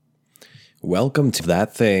Welcome to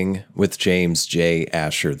That Thing with James J.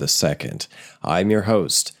 Asher II. I'm your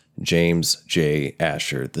host, James J.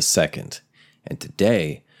 Asher II. And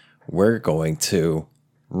today, we're going to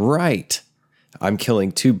write. I'm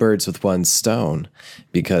killing two birds with one stone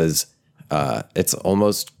because it's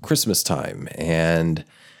almost Christmas time, and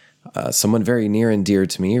someone very near and dear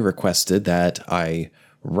to me requested that I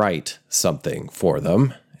write something for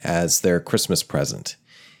them as their Christmas present.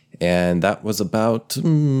 And that was about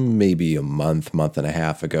maybe a month and a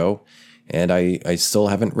half ago. And I still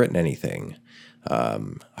haven't written anything.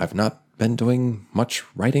 I've not been doing much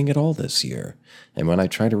writing at all this year. And when I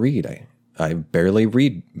try to read, I barely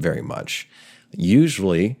read very much.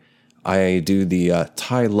 Usually, I do the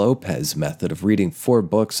Tai Lopez method of reading 4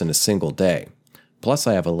 books in a single day. Plus,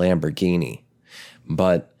 I have a Lamborghini.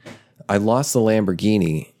 But I lost the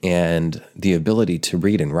Lamborghini and the ability to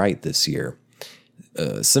read and write this year.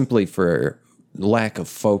 Simply for lack of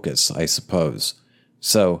focus, I suppose.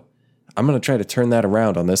 So I'm going to try to turn that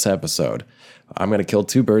around on this episode. I'm going to kill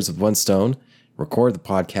two birds with one stone, record the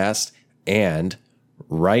podcast, and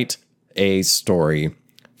write a story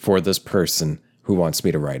for this person who wants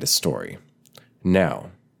me to write a story. Now,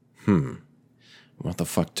 what the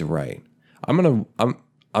fuck to write? I'm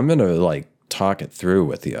gonna like talk it through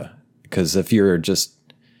with you, because if you're just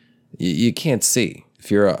you can't see. If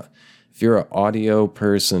you're an audio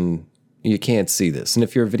person, you can't see this. And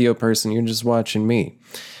if you're a video person, you're just watching me.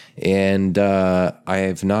 And I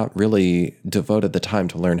have not really devoted the time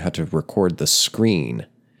to learn how to record the screen.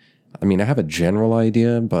 I mean, I have a general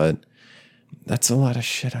idea, but that's a lot of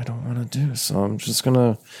shit I don't want to do. So I'm just going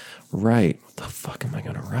to write. What the fuck am I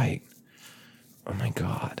going to write? Oh my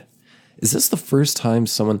God. Is this the first time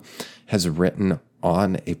someone has written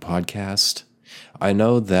on a podcast? I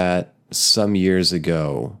know that some years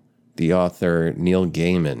ago, the author Neil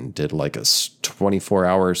Gaiman did like a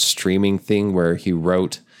 24-hour streaming thing where he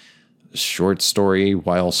wrote a short story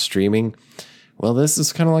while streaming. Well, this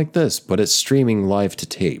is kind of like this, but it's streaming live to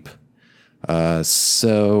tape.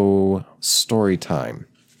 So, story time.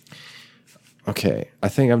 Okay, I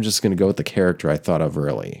think I'm just going to go with the character I thought of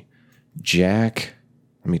early. Jack,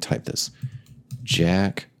 let me type this.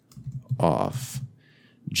 Jack Off.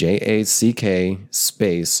 Jack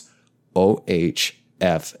space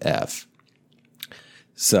OHFF.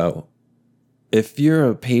 So, if you're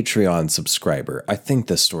a Patreon subscriber, I think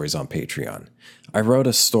this story's on Patreon. I wrote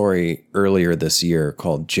a story earlier this year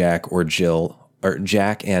called Jack and Jill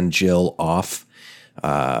Off.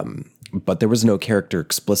 But there was no character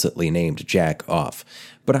explicitly named Jack Off.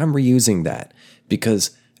 But I'm reusing that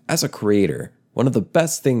because as a creator, one of the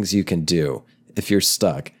best things you can do if you're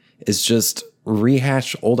stuck is just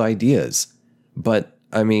rehash old ideas. But,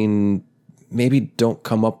 I mean, maybe don't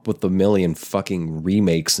come up with a million fucking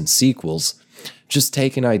remakes and sequels. Just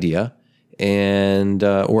take an idea and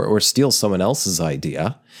or steal someone else's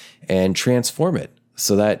idea and transform it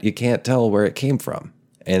so that you can't tell where it came from.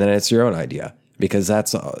 And then it's your own idea, because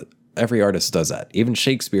that's every artist does that. Even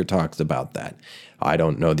Shakespeare talks about that. I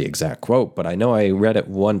don't know the exact quote, but I know I read it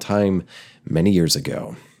one time many years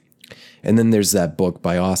ago. And then there's that book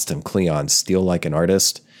by Austin Kleon, Steal Like an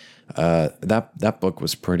Artist. That book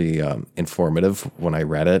was pretty informative when I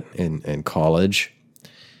read it in college.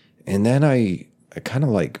 And then I kind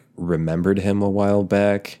of like remembered him a while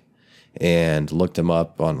back and looked him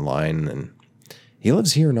up online, and he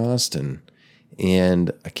lives here in Austin.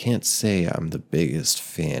 And I can't say I'm the biggest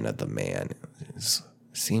fan of the man. It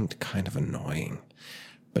seemed kind of annoying,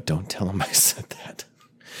 but don't tell him I said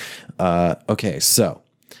that. Okay, so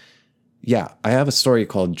yeah, I have a story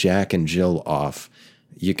called Jack and Jill Off.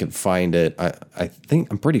 You can find it.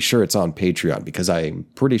 I'm pretty sure it's on Patreon, because I'm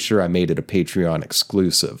pretty sure I made it a Patreon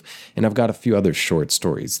exclusive. And I've got a few other short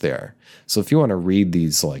stories there. So if you want to read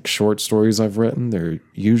these like short stories I've written, they're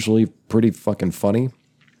usually pretty fucking funny,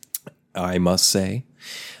 I must say.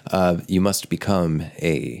 You must become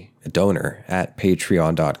a donor at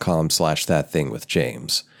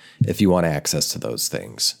patreon.com/thatthingwithjames if you want access to those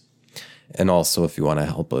things. And also if you want to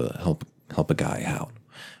help a guy out.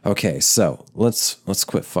 Okay, so let's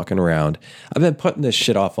quit fucking around. I've been putting this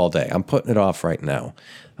shit off all day. I'm putting it off right now.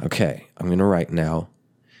 Okay, I'm going to write now.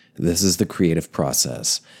 This is the creative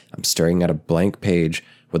process. I'm staring at a blank page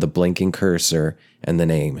with a blinking cursor and the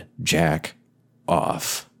name Jack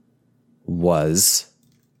Off. Was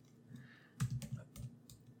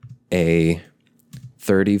a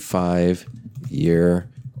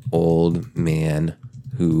 35-year-old man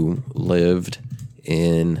who lived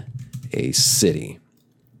in a city.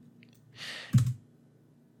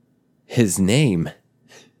 His name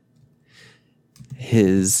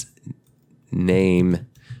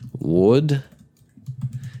would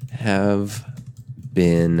have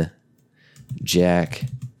been jack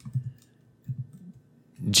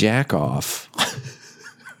off.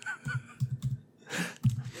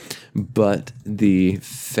 But the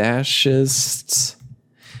fascists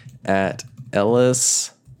at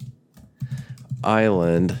Ellis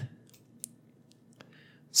Island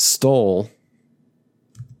stole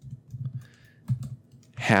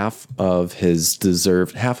half of his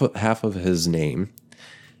name,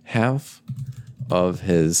 half of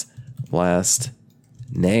his last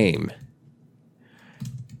name,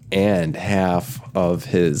 and half of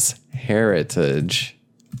his heritage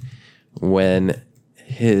when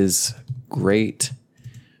his great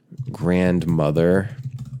grandmother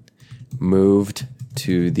moved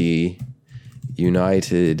to the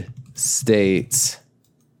United States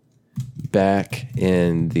back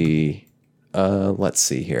in the let's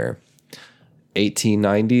see here,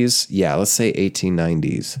 1890s. Yeah, let's say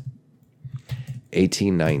 1890s.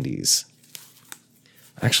 1890s.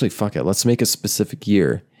 Actually, fuck it. Let's make a specific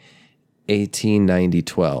year.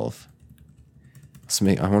 1890-12.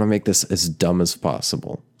 I want to make this as dumb as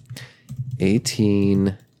possible.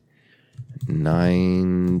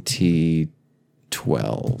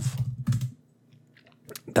 1890-12.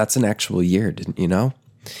 That's an actual year, didn't you know?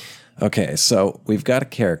 Okay, so we've got a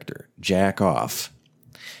character, Jack Off.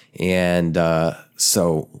 And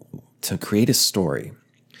so to create a story,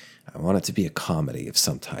 I want it to be a comedy of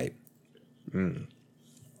some type.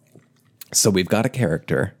 So we've got a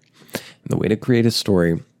character. And the way to create a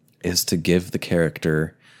story is to give the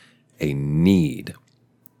character a need.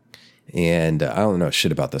 And I don't know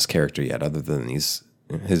shit about this character yet, other than his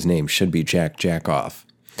name should be Jack Off.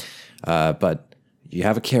 But you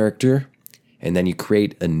have a character, and then you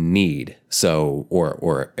create a need, so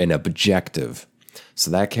or an objective.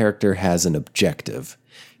 So that character has an objective,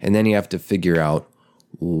 and then you have to figure out,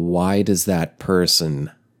 why does that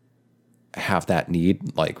person have that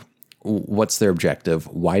need? Like, what's their objective?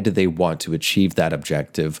 Why do they want to achieve that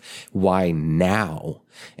objective? Why now?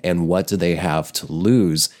 And what do they have to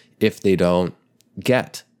lose if they don't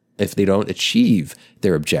achieve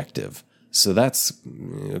their objective? So that's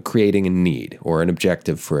creating a need or an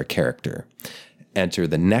objective for a character. Enter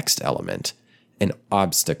the next element, an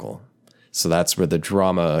obstacle. So that's where the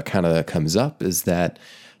drama kind of comes up, is that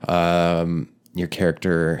your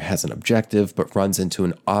character has an objective but runs into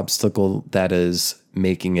an obstacle that is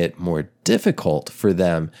making it more difficult for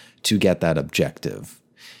them to get that objective.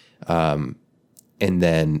 And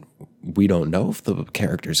then we don't know if the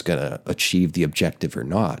character's going to achieve the objective or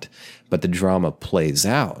not, but the drama plays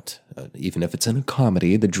out. Even if it's in a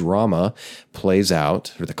comedy, the drama plays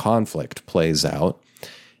out, or the conflict plays out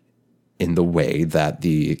in the way that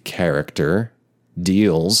the character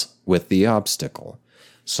deals with the obstacle.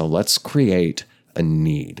 So let's create a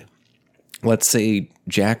need. Let's say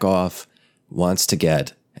Jack Off wants to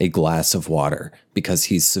get a glass of water because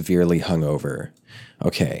he's severely hungover.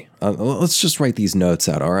 Okay, let's just write these notes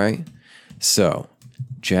out, all right? So,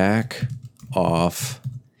 Jack Off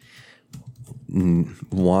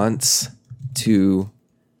wants to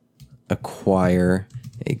acquire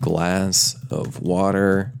a glass of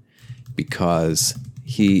water because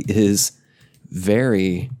he is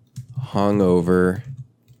very hungover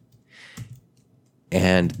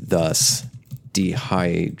and thus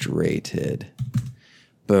dehydrated.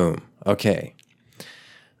 Boom. Okay.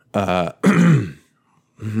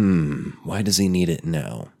 Why does he need it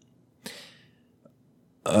now?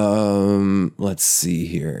 Let's see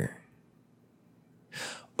here.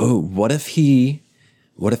 Oh, what if he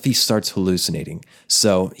starts hallucinating?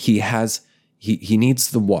 So he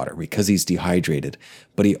needs the water because he's dehydrated,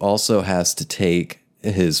 but he also has to take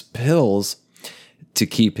his pills to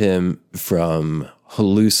keep him from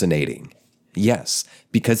hallucinating. Yes,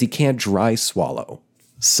 because he can't dry swallow.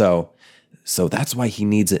 So that's why he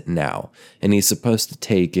needs it now. And he's supposed to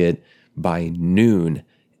take it by noon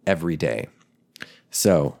every day.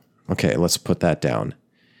 So, okay, let's put that down.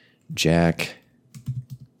 Jack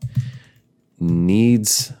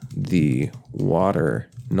needs the water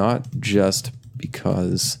not just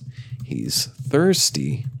because he's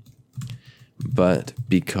thirsty, but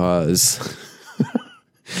because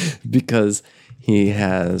he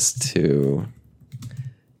has to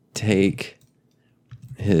take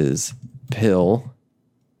his pill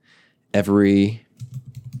every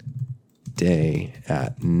day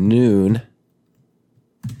at noon.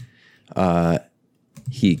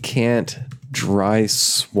 He can't dry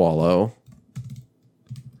swallow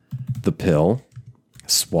the pill.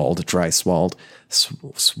 Swallowed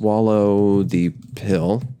swallow the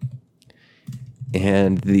pill.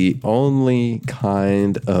 And the only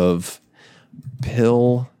kind of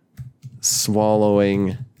pill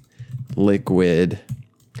swallowing liquid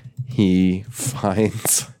he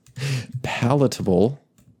finds palatable,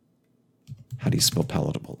 how do you spell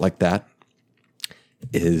palatable? Like that,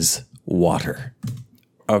 is water.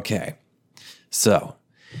 Okay, so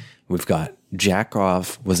we've got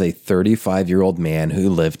Jackoff was a 35-year-old man who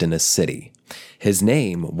lived in a city. His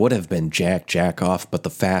name would have been Jack Jackoff, but the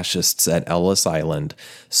fascists at Ellis Island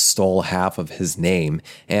stole half of his name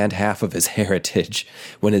and half of his heritage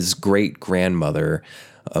when his great-grandmother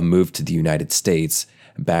moved to the United States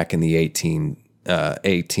back in the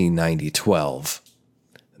 1890-12.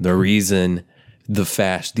 The reason the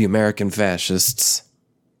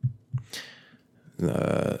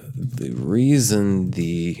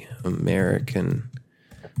American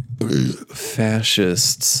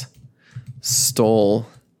fascists stole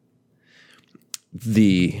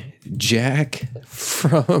the Jack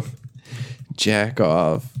from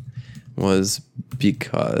Jackoff was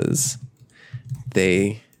because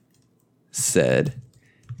they said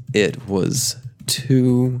it was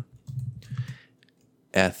too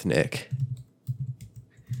ethnic,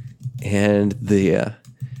 and the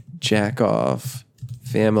Jackoff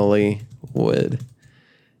family would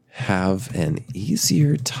have an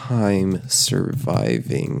easier time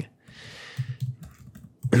surviving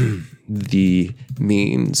the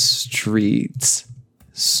mean streets.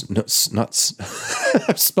 Not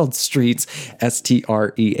spelled streets, streets.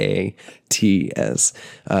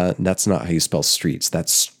 That's not how you spell streets.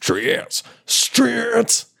 That's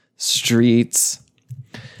streets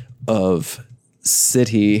of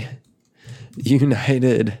city,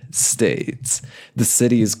 United States. The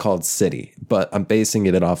city is called City, but I'm basing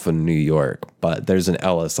it off of New York. But there's an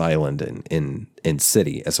Ellis Island in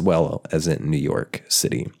City as well as in New York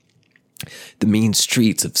City. The mean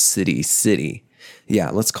streets of City.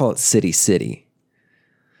 Yeah, let's call it City.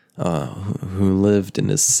 Who lived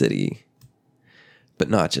in a city, but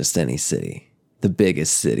not just any city. The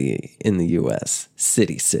biggest city in the U.S.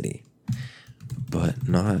 City. But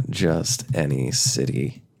not just any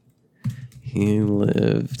city. He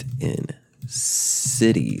lived in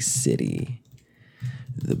City.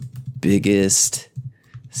 The biggest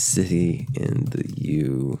city in the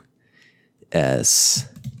U.S.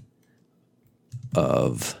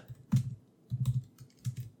 of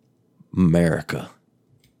America.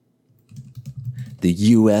 The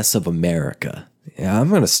U.S. of America. Yeah, I'm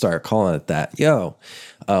going to start calling it that. Yo,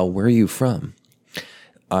 where are you from?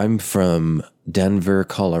 I'm from Denver,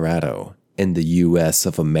 Colorado, in the U.S.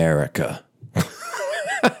 of America.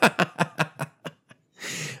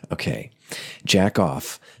 Okay.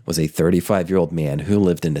 Jackoff was a 35-year-old man who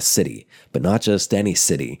lived in a city, but not just any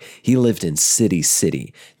city. He lived in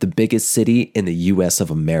City, the biggest city in the U.S.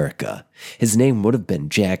 of America. His name would have been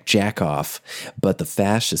Jack Jackoff, but the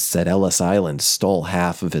fascists at Ellis Island stole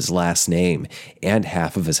half of his last name and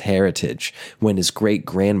half of his heritage when his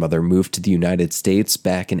great-grandmother moved to the United States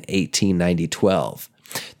back in 1890-12.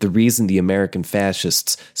 The reason the American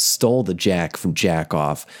fascists stole the Jack from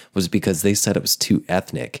Jackoff was because they said it was too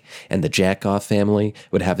ethnic, and the Jackoff family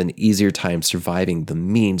would have an easier time surviving the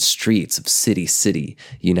mean streets of City,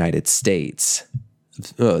 United States.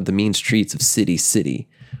 The mean streets of City,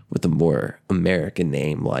 with a more American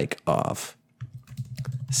name like off.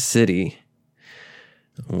 City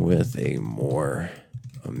with a more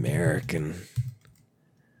American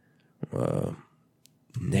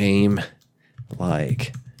name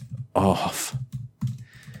like off.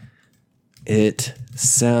 It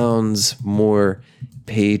sounds more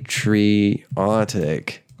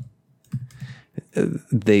patriotic,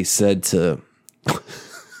 they said to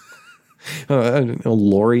I don't know,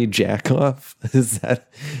 Lori Jackoff. Is that?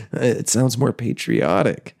 It sounds more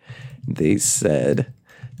patriotic, they said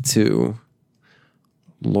to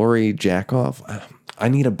Lori Jackoff. I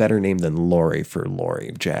need a better name than Lori for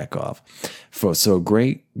Lori Jackoff. So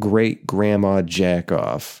great grandma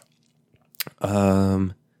Jackoff.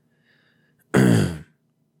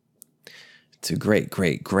 To great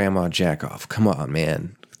grandma Jackoff. Come on,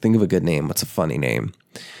 man. Think of a good name. What's a funny name?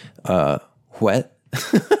 Wet.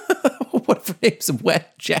 What if her name's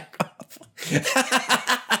Wet Jackoff?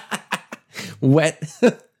 Wet.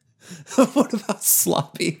 What about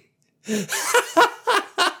Sloppy?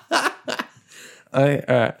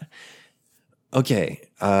 Okay,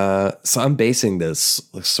 so I'm basing this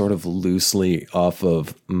sort of loosely off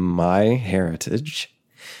of my heritage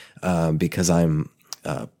because I'm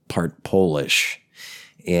part Polish,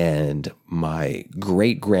 and my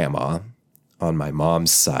great-grandma on my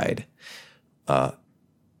mom's side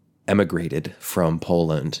emigrated from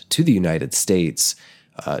Poland to the United States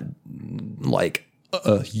like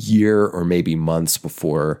a year or maybe months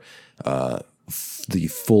before the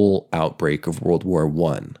full outbreak of World War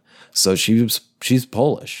One. So she's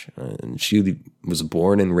Polish, and she was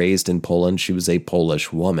born and raised in Poland. She was a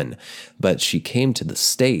Polish woman, but she came to the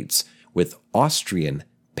States with Austrian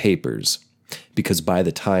papers because by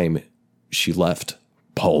the time she left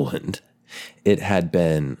Poland, it had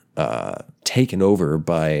been taken over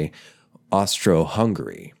by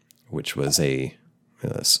Austro-Hungary, which was a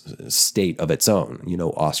state of its own. You know,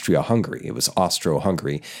 Austria-Hungary. It was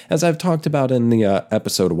Austro-Hungary, as I've talked about in the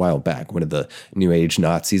episode a while back, one of the New Age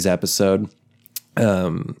Nazis episode,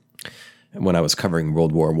 when I was covering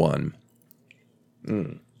World War One.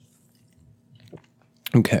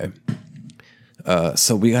 Okay.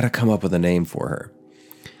 So we got to come up with a name for her.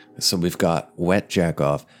 So we've got Wet Jack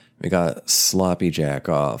Off. We got Sloppy Jack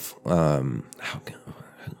Off. I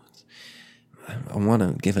want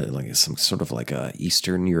to give it like some sort of like a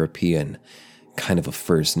Eastern European kind of a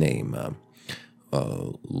first name.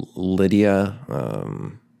 Lydia.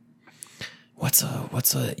 What's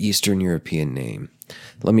a Eastern European name?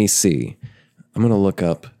 Let me see. I'm gonna look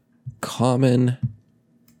up common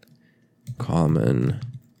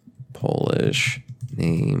Polish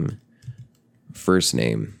name, first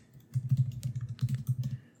name,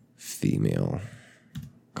 female.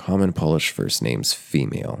 Common Polish first names,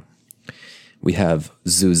 female. We have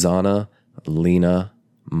Zuzana, Lena,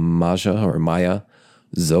 Maja or Maya,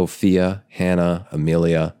 Zofia, Hannah,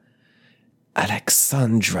 Amelia,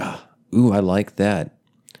 Alexandra. Ooh, I like that.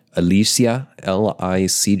 Alicia,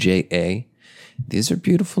 Licja. These are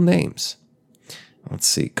beautiful names. Let's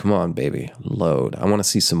see. Come on, baby. Load. I want to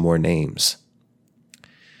see some more names.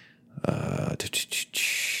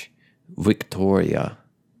 Victoria.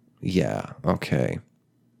 Yeah, okay.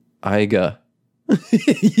 Iga.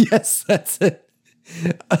 Yes, that's it.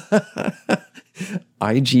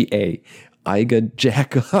 IGA. Iga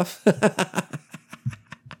Jackoff.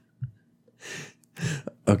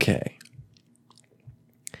 Okay.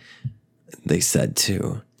 They said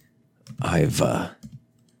too, Iva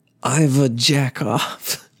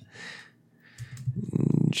Jackoff.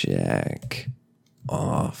 Jack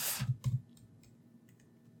off.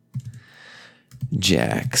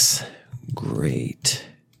 Jack's great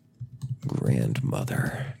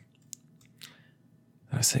grandmother.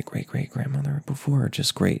 Did I say great grandmother before or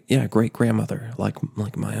just great? Yeah, great grandmother, like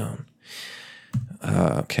my own.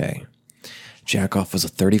 Okay. Jackoff was a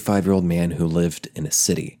 35-year-old man who lived in a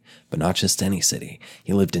city, but not just any city.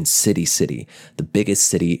 He lived in City, the biggest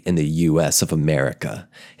city in the U.S. of America.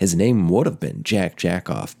 His name would have been Jack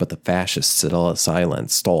Jackoff, but the fascists at Ellis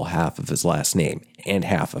Island stole half of his last name and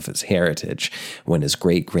half of his heritage when his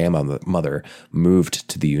great-grandmother moved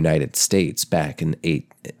to the United States back in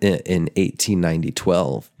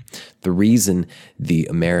 1812. The reason the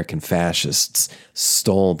American fascists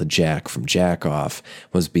stole the Jack from Jackoff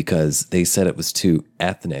was because they said it was too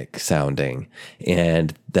ethnic sounding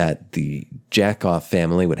and that the Jackoff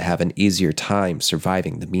family would have an easier time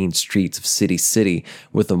surviving the mean streets of City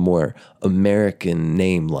with a more American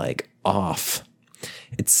name like Off.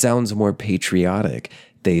 It sounds more patriotic,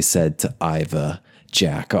 they said to Iva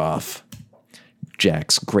Jackoff,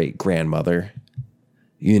 Jack's great-grandmother.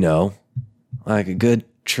 You know, like a good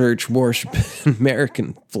church worship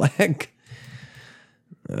American flag.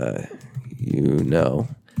 You know,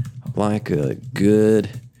 like a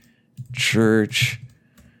good church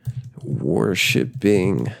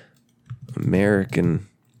worshiping American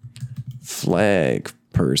flag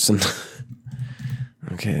person.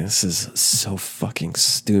 Okay, this is so fucking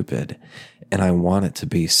stupid, and I want it to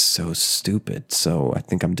be so stupid, so I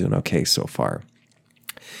think I'm doing okay so far.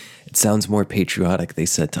 It sounds more patriotic, they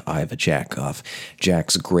said to Iva Jackoff,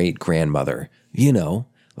 Jack's great-grandmother. You know,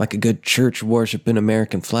 like a good church worshiping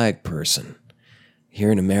American flag person.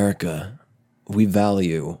 Here in America, we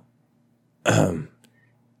value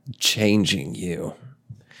changing you.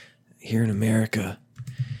 Here in America,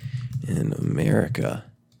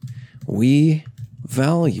 we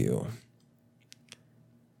value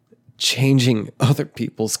changing other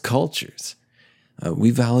people's cultures.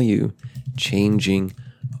 We value changing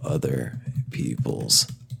other people's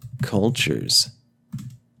cultures.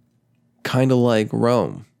 Kind of like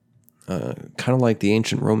Rome. Kind of like the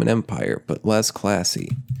ancient Roman Empire, but less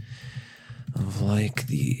classy. Like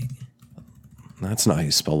the... That's not how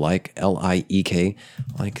you spell like. L-I-E-K.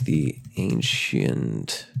 Like the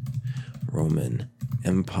ancient Roman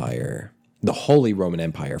Empire. The Holy Roman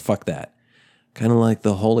Empire. Fuck that. Kind of like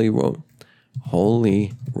the Holy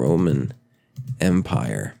Roman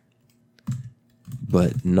Empire.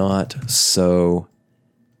 But not so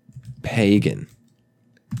pagan.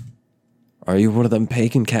 Are you one of them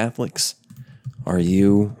pagan Catholics? Are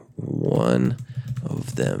you one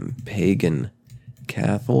of them pagan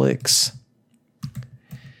Catholics.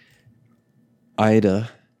 Ida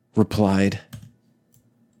replied,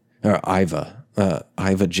 or Iva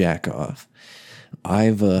Jackoff.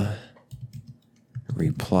 Iva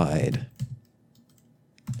replied,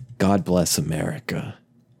 God bless America.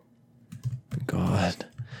 God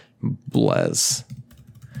bless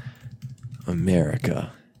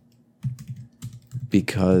America.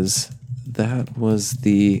 Because that was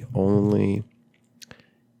the only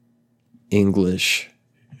English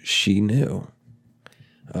she knew.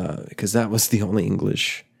 Because that was the only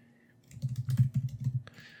English.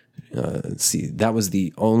 That was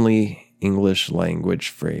the only English language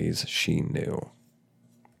phrase she knew.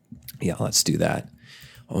 Yeah, let's do that.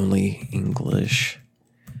 Only English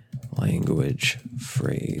language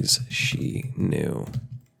phrase she knew.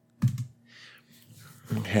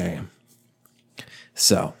 Okay.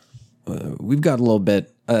 So, we've got a little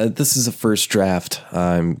bit. This is a first draft.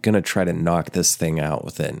 I'm going to try to knock this thing out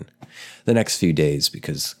within the next few days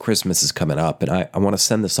because Christmas is coming up and I want to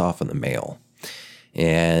send this off in the mail.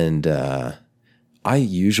 And I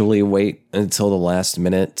usually wait until the last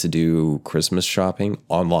minute to do Christmas shopping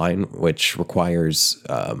online, which requires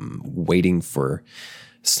waiting for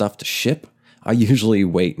stuff to ship. I usually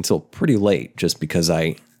wait until pretty late just because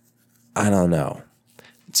I don't know.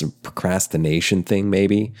 It's a procrastination thing,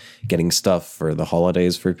 maybe, getting stuff for the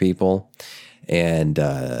holidays for people. And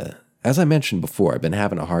as I mentioned before, I've been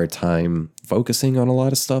having a hard time focusing on a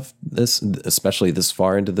lot of stuff, especially this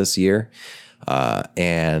far into this year.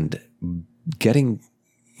 And getting,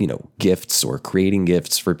 gifts or creating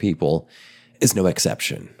gifts for people is no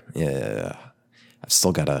exception. Yeah, I've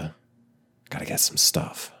still gotta get some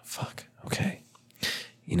stuff. Fuck. Okay.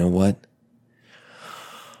 You know what?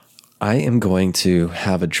 I am going to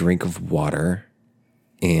have a drink of water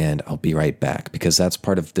and I'll be right back because that's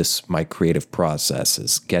part of my creative process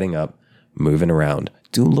is getting up, moving around,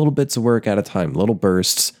 doing little bits of work at a time, little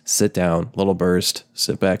bursts, sit down, little burst,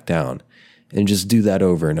 sit back down, and just do that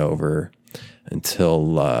over and over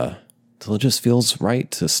until it just feels right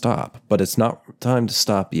to stop. But it's not time to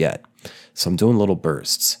stop yet. So I'm doing little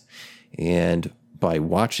bursts. And by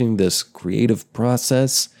watching this creative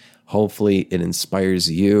process, hopefully it inspires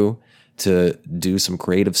you to do some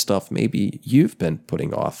creative stuff maybe you've been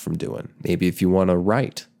putting off from doing. Maybe if you want to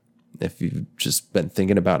write, if you've just been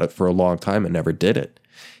thinking about it for a long time and never did it.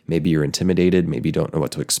 Maybe you're intimidated, maybe you don't know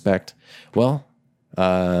what to expect. Well,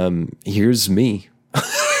 here's me.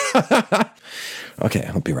 Okay,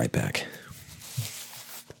 I'll be right back.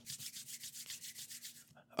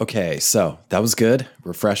 Okay, so that was good,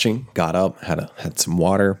 refreshing. Got up, had some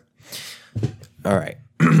water. All right.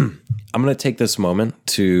 I'm going to take this moment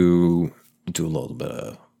to do a little bit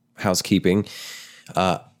of housekeeping.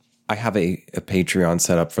 I have a Patreon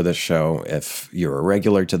set up for this show. If you're a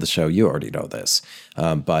regular to the show, you already know this.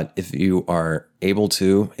 But if you are able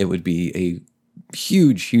to, it would be a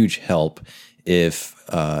huge, huge help if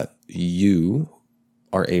you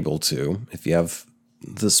are able to, if you have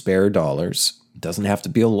the spare dollars. It doesn't have to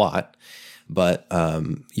be a lot. But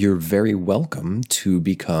you're very welcome to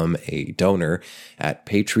become a donor at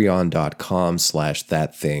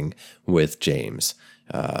patreon.com/thatthingwithjames.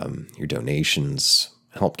 Your donations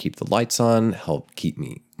help keep the lights on, help keep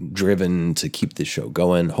me driven to keep the show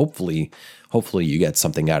going. Hopefully you get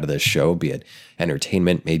something out of this show, be it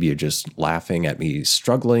entertainment. Maybe you're just laughing at me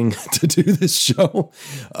struggling to do this show.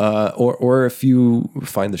 Or if you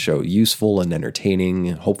find the show useful and entertaining,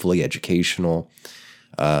 hopefully educational.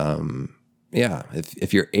 Yeah,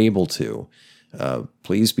 if you're able to,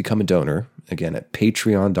 please become a donor, again, at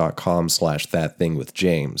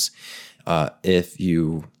patreon.com/thatthingwithjames. If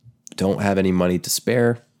you don't have any money to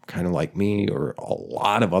spare, kind of like me or a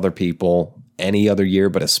lot of other people any other year,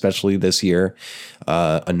 but especially this year,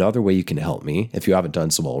 another way you can help me, if you haven't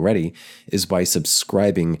done so already, is by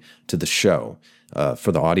subscribing to the show.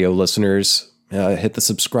 For the audio listeners, hit the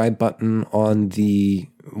subscribe button on the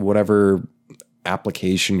whatever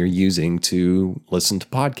application you're using to listen to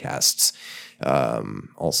podcasts.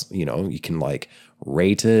 Also, you can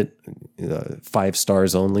rate it 5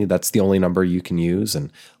 stars only. That's the only number you can use,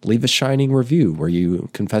 and leave a shining review where you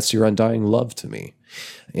confess your undying love to me.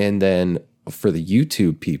 And then for the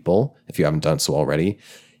YouTube people, if you haven't done so already,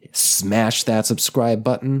 smash that subscribe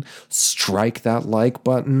button, strike that like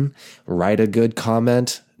button, write a good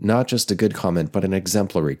comment, not just a good comment, but an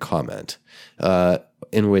exemplary comment,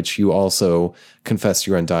 in which you also confess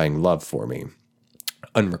your undying love for me.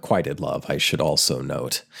 Unrequited love, I should also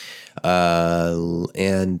note.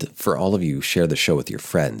 And for all of you, share the show with your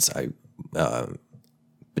friends. I've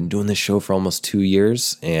been doing this show for almost 2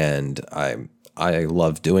 years, and I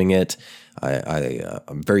love doing it.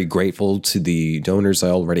 I'm very grateful to the donors I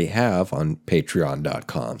already have on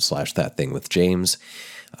patreon.com/thatthingwithjames.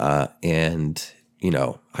 And,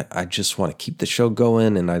 I just want to keep the show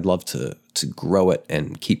going, and I'd love to grow it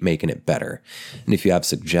and keep making it better. And if you have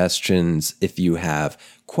suggestions, if you have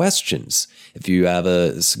questions, if you have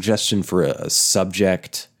a suggestion for a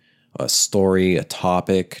subject, a story, a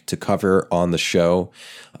topic to cover on the show,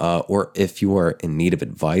 or if you are in need of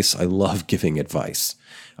advice, I love giving advice.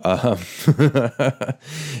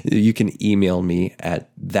 You can email me at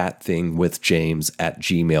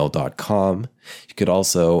thatthingwithjames@gmail.com. You could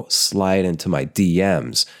also slide into my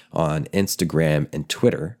DMs on Instagram and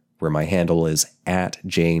Twitter, where my handle is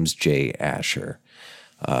 @JamesJAsher.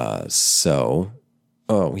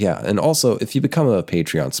 Oh, yeah. And also, if you become a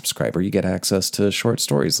Patreon subscriber, you get access to short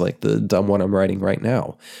stories like the dumb one I'm writing right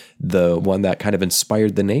now, the one that kind of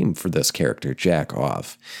inspired the name for this character, Jack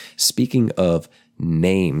Off. Speaking of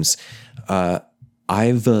names,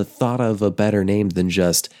 I've thought of a better name than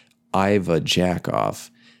just Iva Jackoff.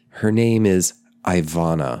 Her name is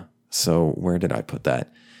Ivana. So where did I put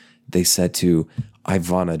that? They said to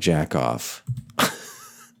Ivana Jackoff.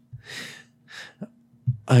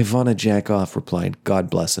 Ivana Jackoff replied, "God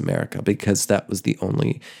bless America," because that was the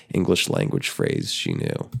only English language phrase she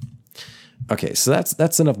knew. Okay, so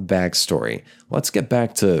that's enough backstory. Let's get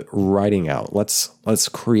back to writing out. Let's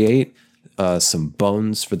create some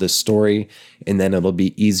bones for this story, and then it'll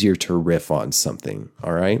be easier to riff on something.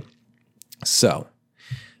 All right. So,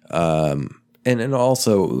 and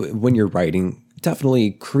also when you're writing,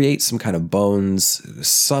 definitely create some kind of bones,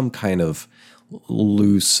 some kind of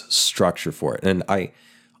loose structure for it. And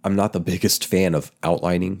I'm not the biggest fan of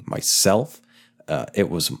outlining myself. I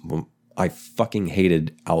fucking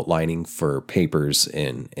hated outlining for papers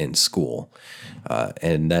in school.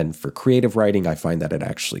 And then for creative writing, I find that it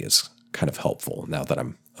actually is kind of helpful now that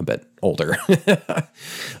I'm a bit older.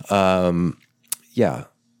 Yeah,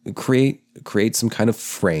 create some kind of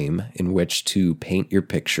frame in which to paint your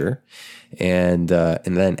picture. And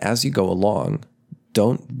then as you go along,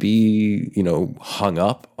 don't be, hung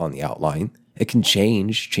up on the outline. It can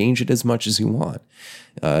change it as much as you want.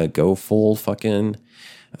 Go full fucking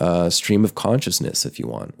stream of consciousness if you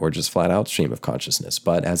want, or just flat out stream of consciousness.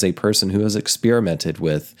 But as a person who has experimented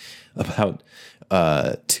with about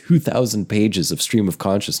 2,000 pages of stream of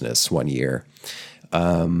consciousness one year,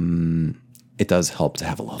 it does help to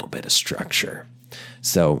have a little bit of structure.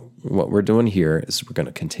 So what we're doing here is we're going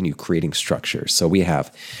to continue creating structure. So we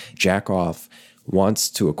have Jack Off wants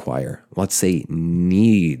to acquire, let's say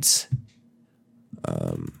needs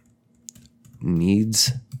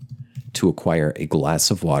to acquire a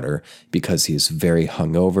glass of water because he is very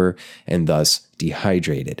hungover and thus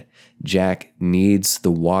dehydrated. Jack needs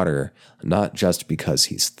the water not just because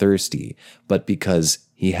he's thirsty, but because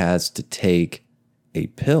he has to take a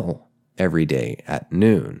pill every day at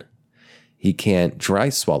noon. He can't dry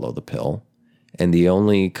swallow the pill, and the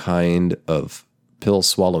only kind of pill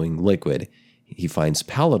swallowing liquid he finds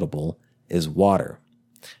palatable is water.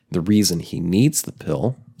 The reason he needs the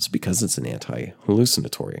pill is because it's an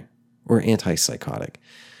anti-hallucinatory or antipsychotic.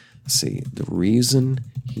 Let's see, the reason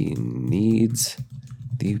he needs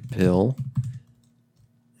the pill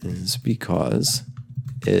is because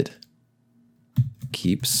it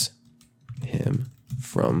keeps him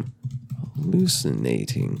from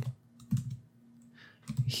hallucinating.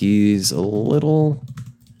 He's a little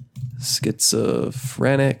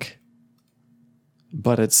schizophrenic,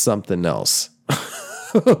 but it's something else.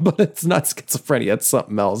 But it's not schizophrenia, it's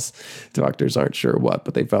something else. Doctors aren't sure what,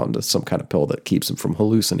 but they found some kind of pill that keeps him from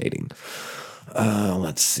hallucinating.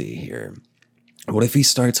 Let's see here. What if he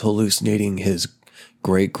starts hallucinating his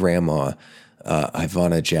great-grandma,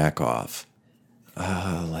 Ivana Jackoff?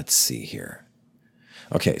 Let's see here.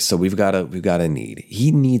 Okay, so we've got a need.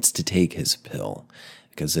 He needs to take his pill,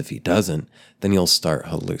 because if he doesn't, then he'll start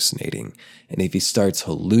hallucinating. And if he starts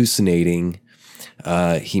hallucinating,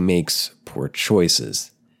 he makes poor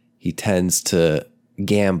choices. He tends to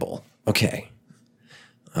gamble. Okay.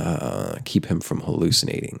 Keep him from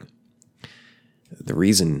hallucinating. The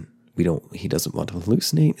reason he doesn't want to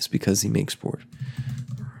hallucinate is because he makes poor.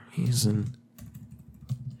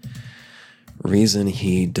 Reason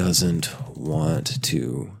he doesn't want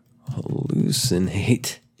to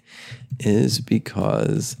hallucinate is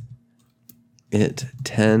because it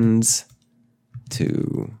tends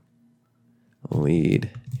to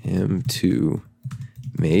lead him to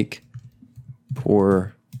make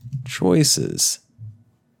poor choices,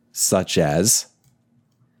 such as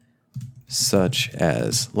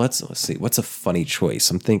let's see, what's a funny choice?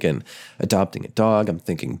 I'm thinking adopting a dog, I'm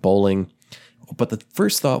thinking bowling, but the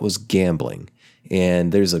first thought was gambling.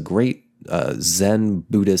 And there's a great Zen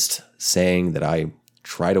Buddhist saying that I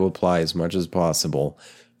try to apply as much as possible.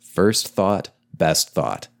 First thought, best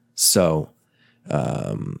thought. So,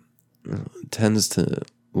 tends to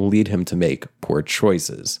lead him to make poor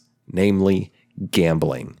choices, namely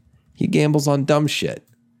gambling. He gambles on dumb shit.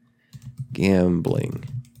 Gambling.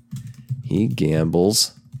 He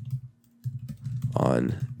gambles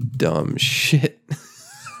on dumb shit.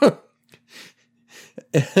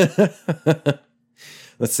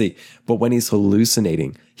 Let's see. But when he's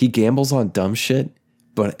hallucinating, he gambles on dumb shit,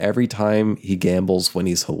 but every time he gambles when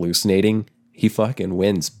he's hallucinating, he fucking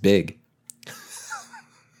wins big.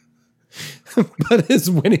 But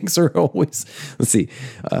his winnings are always, let's see,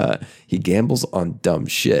 he gambles on dumb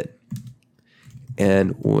shit.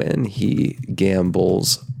 And when he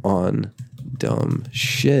gambles on dumb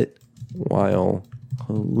shit while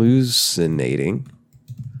hallucinating,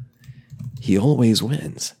 he always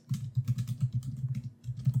wins.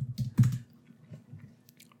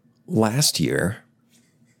 Last year,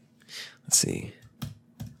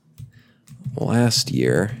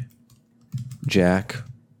 Jack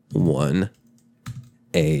won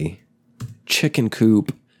a chicken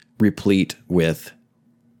coop replete with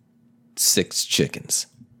 6 chickens.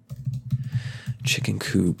 Chicken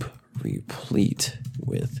coop replete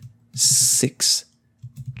with 6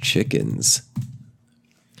 chickens.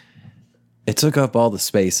 It took up all the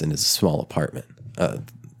space in his small apartment.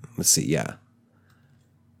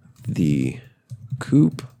 The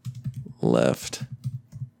coop left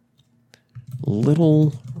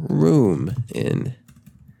little room in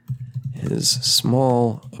his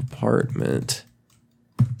small apartment,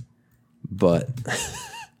 but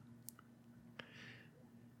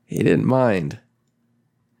he didn't mind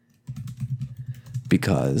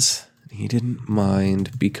because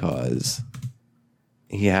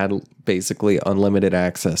he had basically unlimited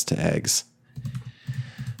access to eggs.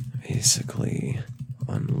 Basically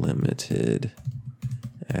unlimited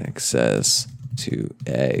access to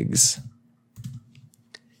eggs.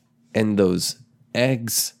 And those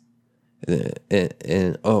eggs,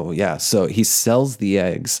 so he sells the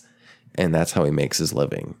eggs, and that's how he makes his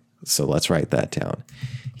living. So let's write that down.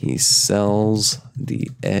 He sells the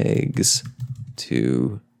eggs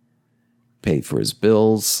to pay for his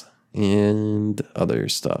bills and other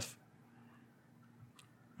stuff.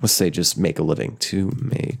 Let's say just make a living. To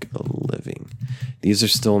make a living. These are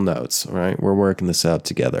still notes, all right? We're working this out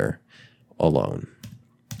together alone.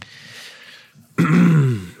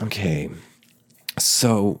 Okay.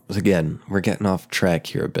 So, again, we're getting off track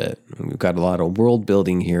here a bit. We've got a lot of world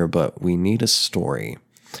building here, but we need a story.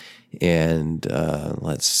 And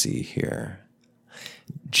let's see here.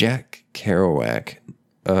 Jack Kerouac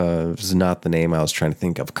is not the name I was trying to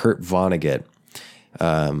think of. Kurt Vonnegut.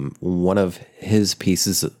 One of his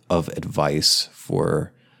pieces of advice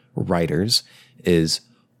for writers is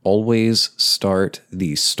always start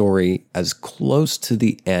the story as close to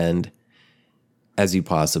the end as you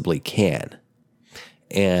possibly can,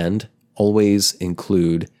 and always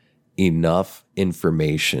include enough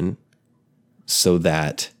information so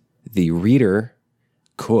that the reader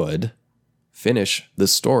could finish the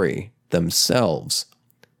story themselves.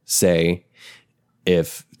 Say,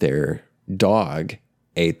 if their dog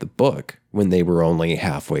ate the book when they were only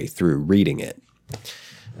halfway through reading it.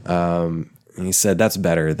 And he said that's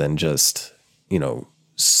better than just,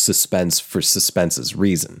 suspense for suspense's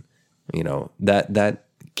reason. That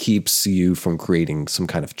keeps you from creating some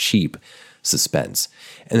kind of cheap suspense.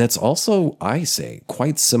 And that's also, I say,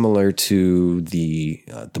 quite similar to the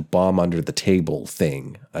bomb under the table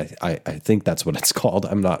thing. I think that's what it's called.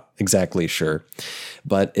 I'm not exactly sure.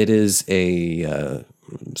 But it is a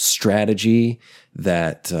strategy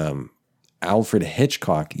that Alfred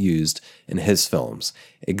Hitchcock used in his films.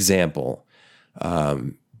 Example,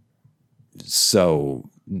 so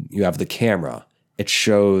you have the camera. It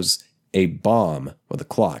shows a bomb with a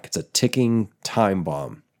clock. It's a ticking time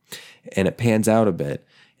bomb. And it pans out a bit.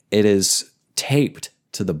 It is taped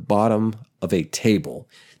to the bottom of a table.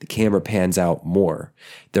 The camera pans out more.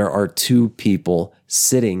 There are 2 people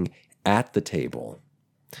sitting at the table.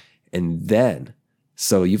 And then,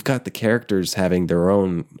 so you've got the characters having their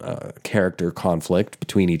own character conflict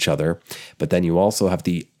between each other, but then you also have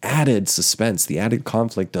the added suspense, the added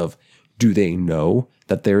conflict of, do they know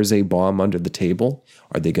that there's a bomb under the table?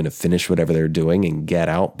 Are they going to finish whatever they're doing and get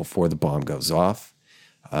out before the bomb goes off?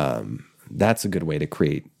 That's a good way to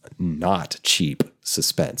create not cheap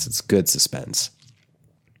suspense. It's good suspense.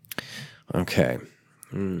 Okay.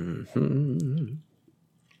 I'm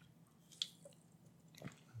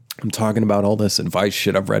talking about all this advice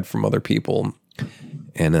shit I've read from other people,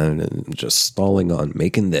 and I'm just stalling on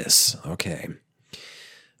making this. Okay.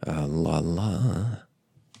 La la.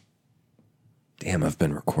 Damn, I've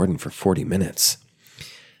been recording for 40 minutes.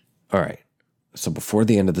 All right. So before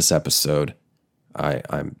the end of this episode,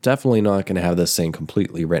 I'm definitely not going to have this thing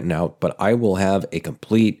completely written out, but I will have a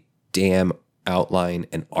complete damn outline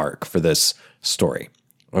and arc for this story.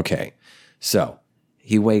 Okay. So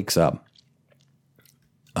he wakes up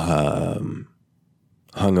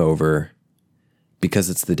hungover because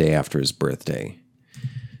it's the day after his birthday.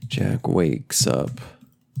 Jack wakes up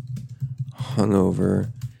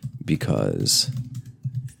hungover because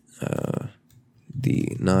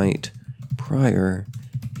the night prior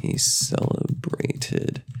he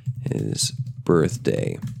celebrated his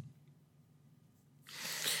birthday.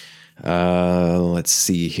 Let's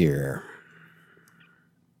see here.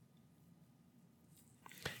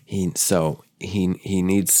 He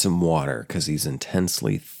needs some water because he's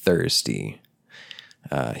intensely thirsty.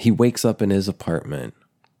 He wakes up in his apartment.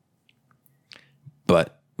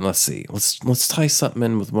 But let's see. Let's tie something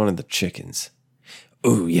in with one of the chickens.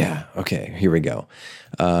 Oh yeah. Okay, here we go.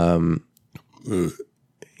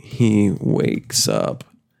 He wakes up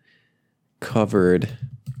covered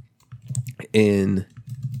in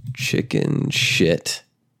chicken shit.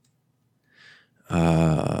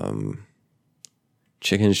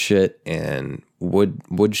 Chicken shit and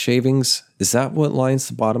wood shavings. Is that what lines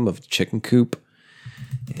the bottom of a chicken coop?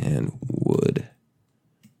 And wood.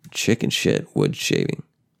 Chicken shit, wood shaving.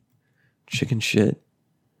 Chicken shit,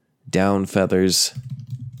 down feathers,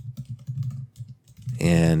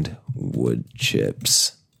 and wood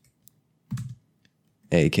chips.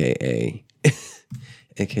 AKA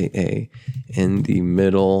in the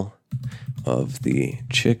middle of the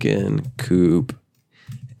chicken coop,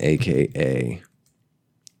 AKA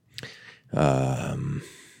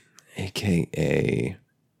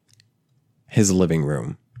his living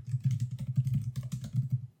room.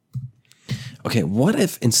 Okay, what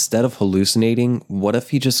if instead of hallucinating, what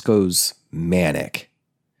if he just goes manic?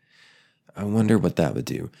 I wonder what that would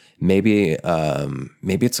do. Maybe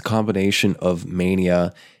it's a combination of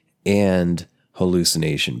mania and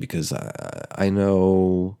hallucination, because I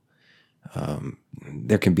know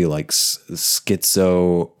there can be like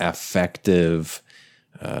schizoaffective,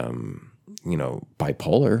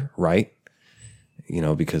 bipolar, right?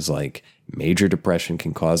 Because like major depression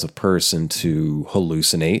can cause a person to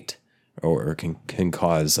hallucinate, or can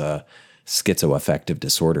cause a schizoaffective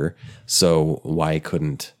disorder. So why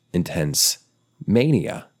couldn't intense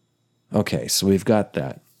mania? Okay, so we've got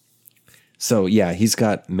that. So yeah, he's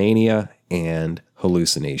got mania and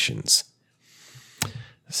hallucinations.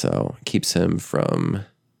 So it keeps him from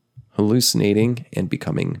hallucinating and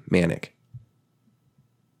becoming manic.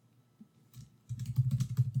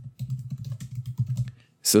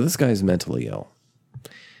 So this guy's mentally ill.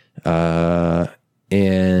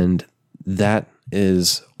 And that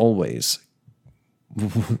is always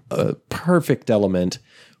a perfect element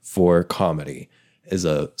for comedy, is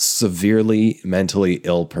a severely mentally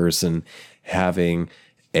ill person having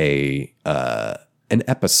an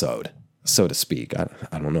episode, so to speak. I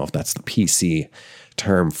don't know if that's the PC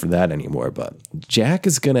term for that anymore, but Jack off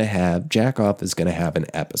is going to have an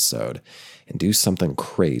episode and do something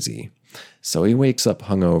crazy. So he wakes up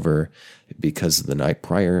hungover because the night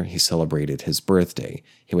prior he celebrated his birthday.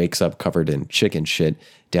 He wakes up covered in chicken shit,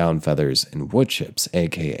 down feathers, and wood chips,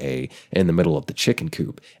 aka in the middle of the chicken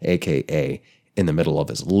coop, aka in the middle of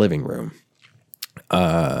his living room.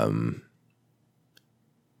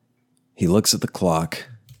 He looks at the clock.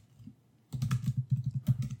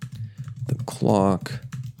 The clock.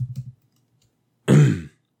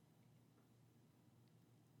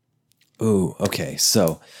 Ooh, okay.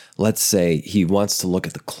 So let's say he wants to look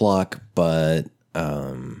at the clock, but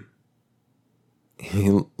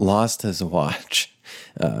he lost his watch.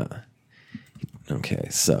 Okay,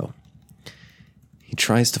 so he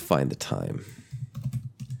tries to find the time.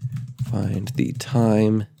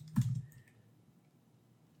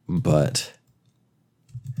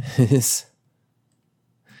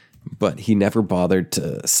 But he never bothered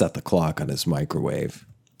to set the clock on his microwave.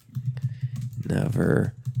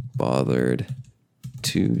 Never bothered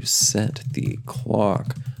to set the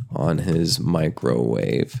clock on his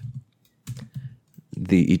microwave.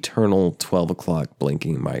 The eternal 12 o'clock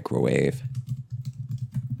blinking microwave.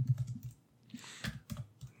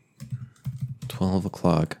 12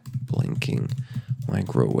 o'clock blinking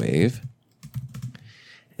microwave.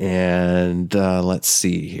 And let's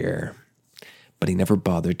see here. But he never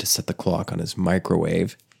bothered to set the clock on his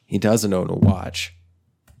microwave. He doesn't own a watch.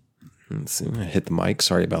 Let's see, I hit the mic.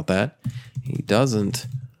 Sorry about that. He doesn't.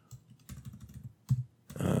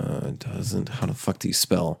 How the fuck do you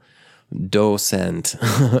spell docent.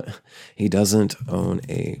 He doesn't own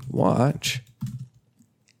a watch.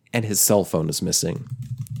 And his cell phone is missing.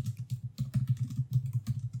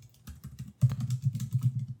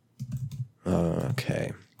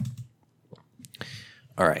 Okay.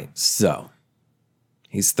 All right, so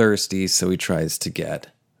he's thirsty, so he tries to get...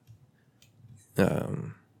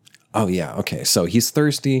 oh, yeah, okay. So he's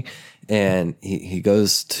thirsty, and he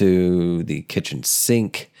goes to the kitchen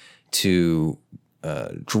sink to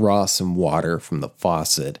draw some water from the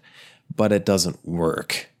faucet, but it doesn't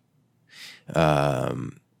work.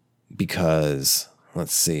 Because,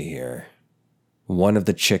 let's see here, one of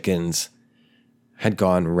the chickens had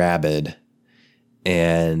gone rabid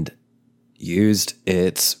and used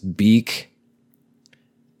its beak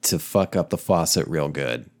to fuck up the faucet real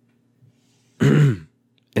good. And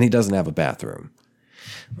he doesn't have a bathroom.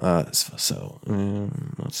 Let's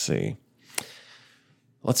see.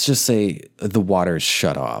 Let's just say the water's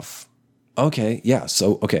shut off. Okay, yeah.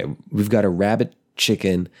 So, okay, we've got a rabid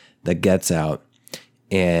chicken that gets out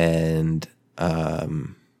and,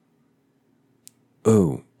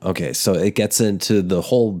 okay, so it gets into the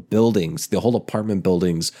whole apartment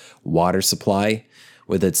building's water supply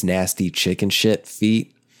with its nasty chicken shit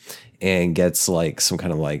feet and gets like some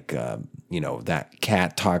kind of like, that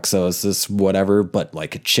cat toxosis, whatever, but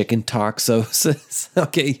like a chicken toxosis.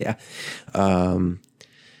 Okay, yeah.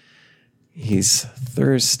 He's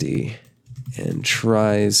thirsty and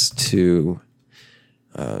tries to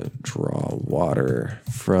draw water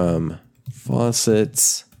from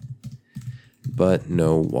faucets, but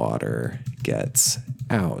no water gets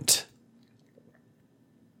out.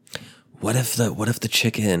 What if the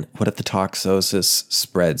toxosis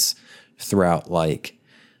spreads throughout like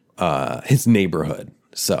his neighborhood?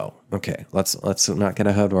 So, okay, let's not get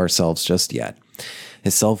ahead of ourselves just yet.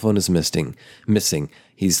 His cell phone is missing.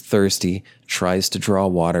 He's thirsty, tries to draw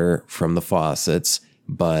water from the faucets,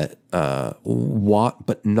 but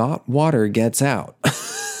not water gets out.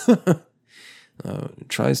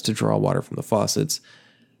 Tries to draw water from the faucets,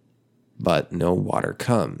 but no water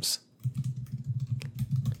comes.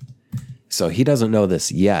 So he doesn't know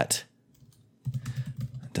this yet.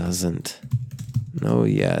 Doesn't know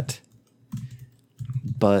yet.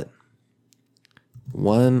 But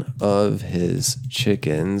one of his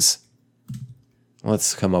chickens,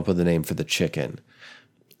 let's come up with a name for the chicken.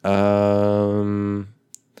 Bell,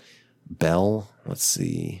 let's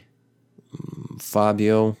see.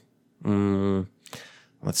 Fabio.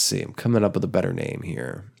 Let's see. I'm coming up with a better name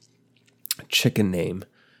here. Chicken name.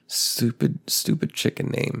 Stupid chicken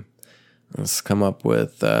name. Let's come up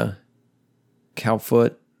with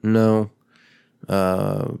Cowfoot. No.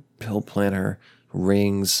 Pill planter.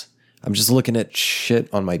 Rings. I'm just looking at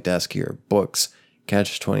shit on my desk here. Books.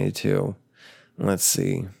 Catch-22. Let's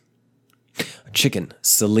see. Chicken.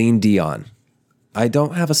 Celine Dion. I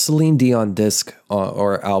don't have a Celine Dion disc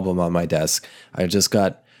or album on my desk. I just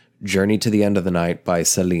got Journey to the End of the Night by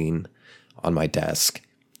Celine on my desk.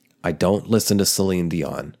 I don't listen to Celine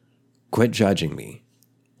Dion. Quit judging me.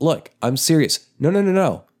 Look, I'm serious.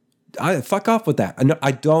 No. Fuck off with that.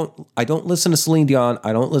 I don't listen to Celine Dion.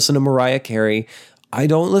 I don't listen to Mariah Carey. I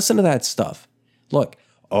don't listen to that stuff. Look,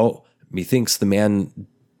 methinks the man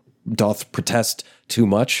doth protest too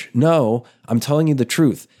much. No, I'm telling you the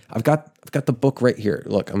truth. I've got the book right here.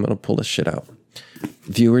 Look, I'm gonna pull this shit out.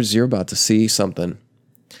 Viewers, you're about to see something.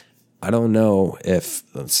 I don't know if,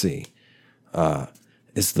 let's see,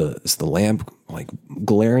 is the lamp like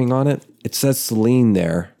glaring on it? It says Celine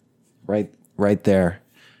there, right there.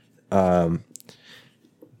 I'm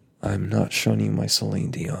not showing you my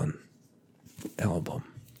Celine Dion album.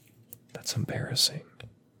 That's embarrassing.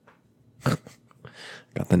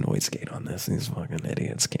 Got the noise gate on this. These fucking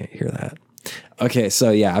idiots can't hear that. Okay,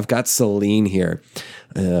 so yeah, I've got Celine here.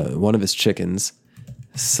 One of his chickens,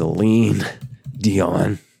 Celine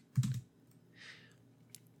Dion,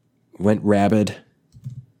 went rabid.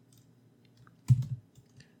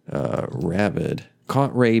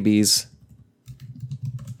 Caught rabies,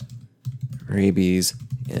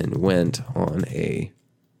 and went on a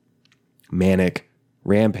manic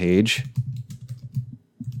rampage,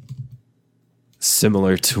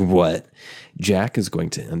 similar to what Jack is going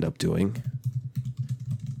to end up doing.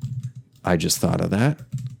 I just thought of that.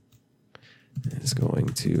 Is going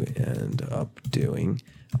to end up doing.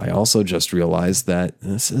 I also just realized that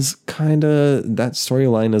this is that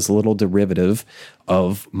storyline is a little derivative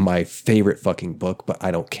of my favorite fucking book, but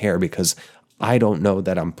I don't care because I don't know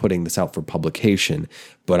that I'm putting this out for publication,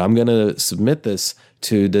 but I'm going to submit this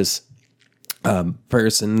to this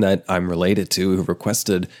person that I'm related to who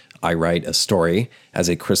requested I write a story as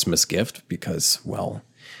a Christmas gift because, well,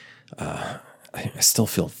 I still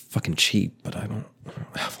feel fucking cheap, but I don't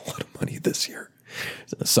have a lot of money this year.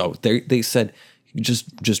 So they said,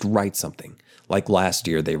 just write something. Like last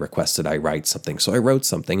year, they requested I write something. So I wrote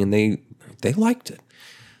something and they liked it.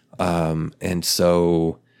 And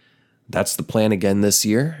so that's the plan again this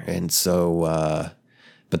year. And so,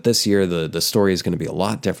 but this year, the story is going to be a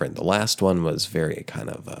lot different. The last one was very kind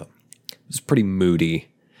of, it was pretty moody.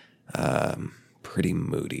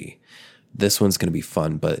 This one's going to be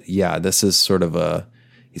fun, but yeah, this is sort of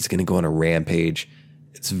he's going to go on a rampage.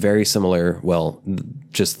 It's very similar. Well,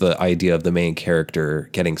 just the idea of the main character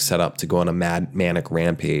getting set up to go on a manic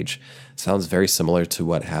rampage sounds very similar to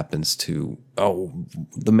what happens to,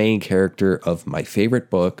 the main character of my favorite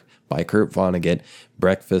book by Kurt Vonnegut,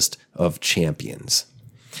 Breakfast of Champions.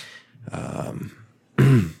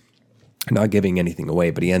 Not giving anything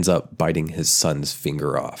away, but he ends up biting his son's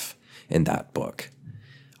finger off in that book.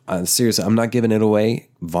 Seriously, I'm not giving it away.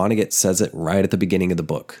 Vonnegut says it right at the beginning of the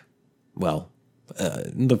book. Well,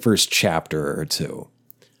 the first chapter or two.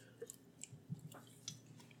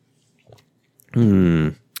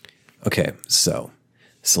 Okay, so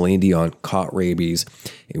Celine Dion caught rabies.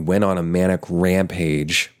 It went on a manic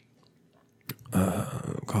rampage.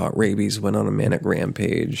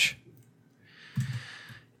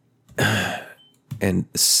 And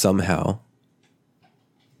somehow...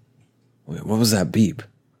 Wait, what was that beep?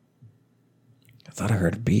 I thought I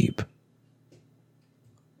heard a beep.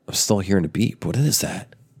 I'm still hearing a beep. What is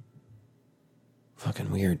that?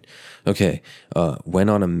 Fucking weird. Okay. Went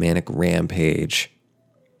on a manic rampage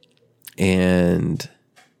and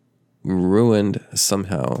ruined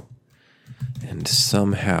somehow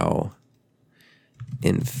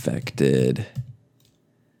infected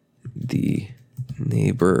the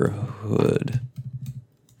neighborhood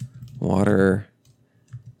water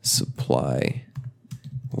supply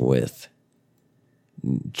with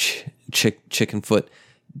chicken foot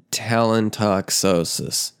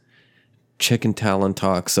talantoxosis. Chicken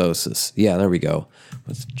talantoxosis. Yeah, there we go.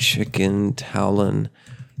 With chicken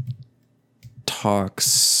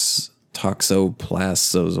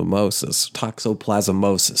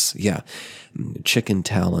toxoplasmosis. Yeah. Chicken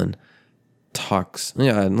talon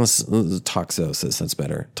toxosis. That's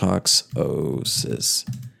better.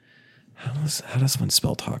 Toxosis. How does one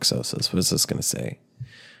spell toxosis? What is this going to say?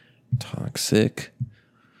 Toxosis.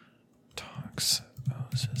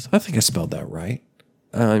 I think I spelled that right.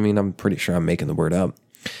 I mean, I'm pretty sure I'm making the word up.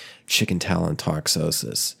 Chicken talon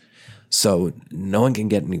toxosis. So no one can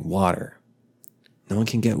get any water. No one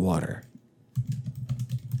can get water.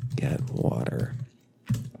 Get water.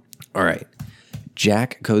 All right.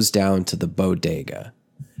 Jack goes down to the bodega.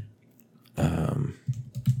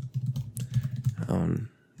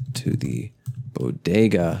 To the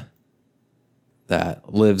bodega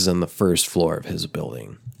that lives on the first floor of his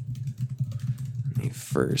building. The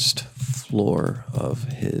first floor of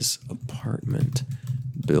his apartment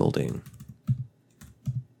building.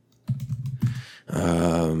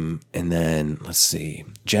 And then, let's see.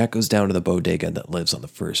 Jack goes down to the bodega that lives on the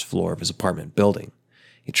first floor of his apartment building.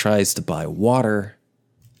 He tries to buy water.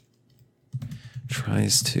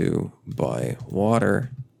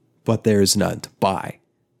 But there's none to buy.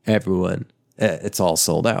 Everyone, it's all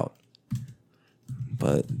sold out.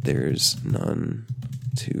 But there's none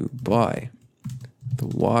to buy. The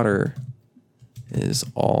water is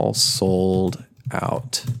all sold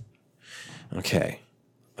out. Okay.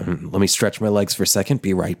 Let me stretch my legs for a second.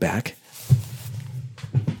 Be right back.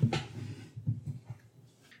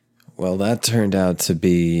 Well, that turned out to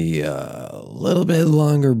be a little bit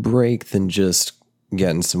longer break than just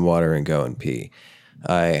getting some water and go and pee.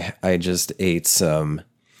 I just ate some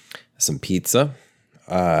pizza.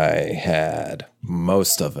 I had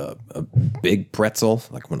most of a big pretzel,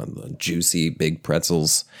 like one of the juicy big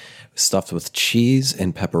pretzels stuffed with cheese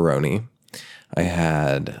and pepperoni. I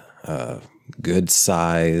had a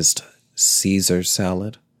good-sized Caesar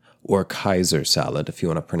salad, or Kaiser salad, if you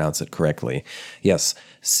want to pronounce it correctly. Yes,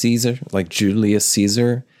 Caesar, like Julius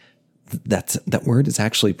Caesar, that word is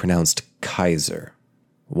actually pronounced Kaiser.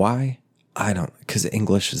 Why? I don't, because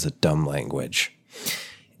English is a dumb language.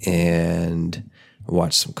 And I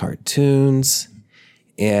watched some cartoons,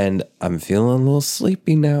 and I'm feeling a little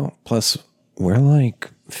sleepy now. Plus, we're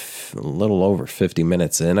like a little over 50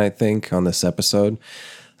 minutes in, I think, on this episode.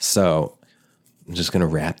 So I'm just going to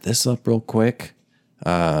wrap this up real quick.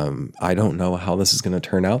 I don't know how this is going to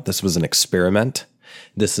turn out. This was an experiment.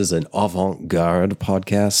 This is an avant-garde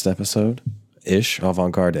podcast episode-ish,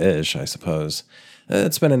 avant-garde-ish, I suppose.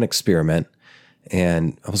 It's been an experiment,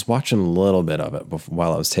 and I was watching a little bit of it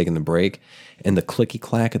while I was taking the break, and the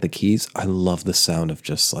clicky-clack of the keys, I love the sound of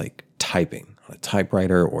just like typing a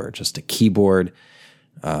typewriter or just a keyboard.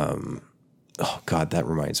 Oh God, that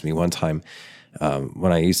reminds me. One time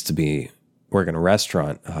when I used to be working a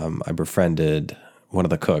restaurant, I befriended one of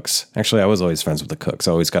the cooks. Actually, I was always friends with the cooks.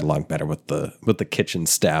 I always got along better with the kitchen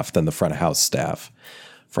staff than the front of house staff.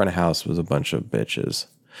 Front of house was a bunch of bitches.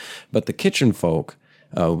 But the kitchen folk,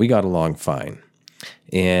 we got along fine.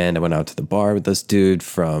 And I went out to the bar with this dude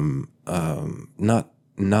from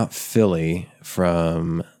not Philly,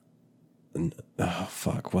 from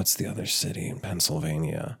what's the other city in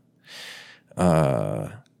Pennsylvania?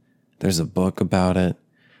 There's a book about it.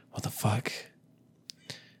 What the fuck?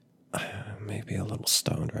 Maybe a little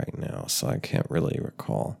stoned right now, so I can't really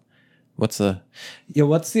recall. What's the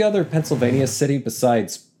other Pennsylvania city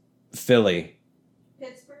besides Philly?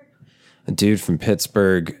 Pittsburgh. A dude from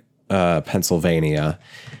Pittsburgh, Pennsylvania.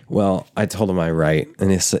 Well, I told him I write,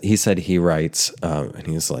 and he said he writes, and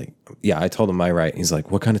he's like, yeah, I told him I write. He's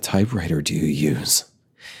like, what kind of typewriter do you use?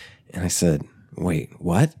 And I said, wait,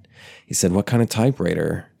 what? He said, what kind of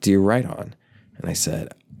typewriter do you write on? And I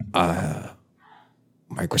said,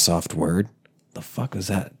 Microsoft Word. The fuck was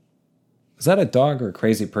that? Was that a dog or a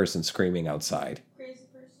crazy person screaming outside? Crazy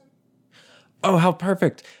person. Oh, how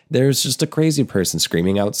perfect. There's just a crazy person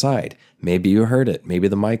screaming outside. Maybe you heard it. Maybe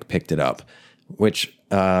the mic picked it up, which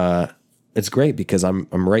it's great because I'm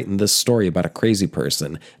writing this story about a crazy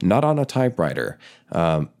person, not on a typewriter,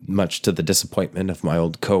 much to the disappointment of my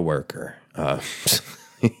old coworker.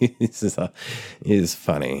 He's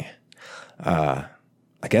funny.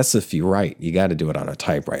 I guess if you write, you got to do it on a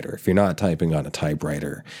typewriter. If you're not typing on a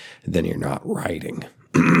typewriter, then you're not writing.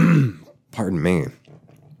 Pardon me.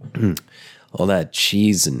 All that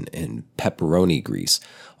cheese and pepperoni grease.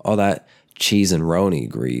 All that cheese and roni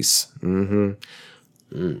grease.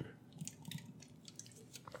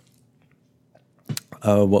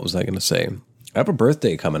 What was I going to say? I have a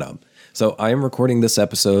birthday coming up. So I am recording this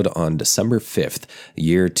episode on December 5th,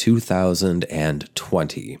 year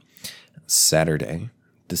 2020. Saturday,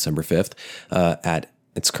 December 5th,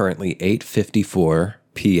 it's currently 8:54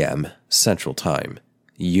 p.m. Central Time,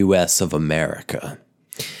 U.S. of America.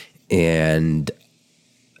 And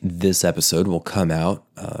this episode will come out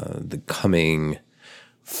the coming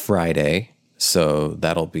Friday. So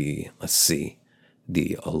that'll be, let's see,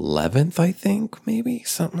 the 11th, I think, maybe,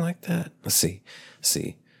 something like that. Let's see,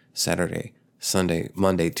 Saturday, Sunday,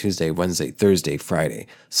 Monday, Tuesday, Wednesday, Thursday, Friday.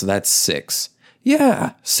 So that's 6.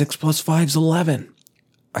 Yeah, 6 plus 5 is 11.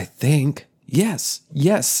 I think. Yes,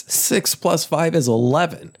 6 plus 5 is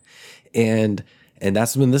 11. And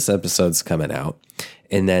that's when this episode's coming out.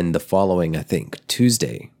 And then the following, I think,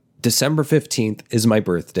 Tuesday, December 15th is my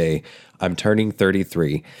birthday. I'm turning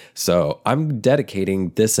 33. So I'm dedicating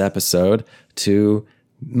this episode to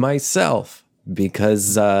myself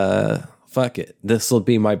because, fuck it. This will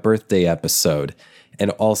be my birthday episode.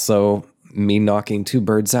 And also me knocking 2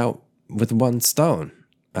 birds out with 1 stone.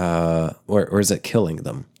 Or is it killing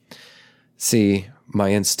them? See,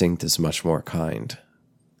 my instinct is much more kind.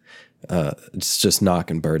 It's just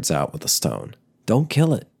knocking birds out with a stone. Don't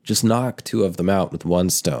kill it. Just knock 2 of them out with 1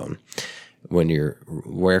 stone when you're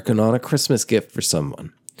working on a Christmas gift for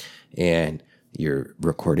someone and you're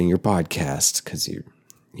recording your podcast because you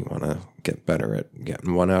want to get better at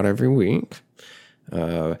getting 1 out every week.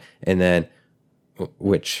 And then,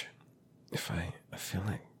 which, if I feel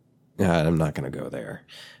like, I'm not going to go there.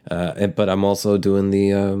 But I'm also doing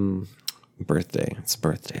the birthday. It's a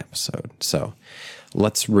birthday episode. So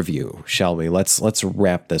let's review, shall we? Let's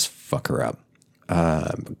wrap this fucker up.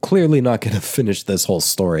 Clearly not going to finish this whole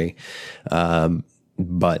story,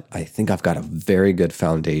 but I think I've got a very good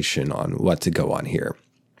foundation on what to go on here.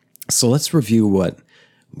 So let's review what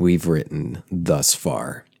we've written thus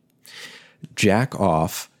far. Jack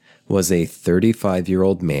Off was a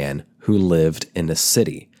 35-year-old man who lived in a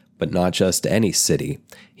city, but not just any city.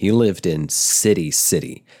 He lived in City,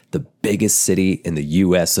 the biggest city in the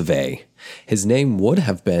US of A. His name would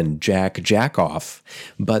have been Jack Jackoff,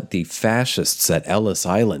 but the fascists at Ellis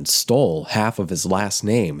Island stole half of his last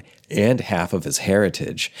name and half of his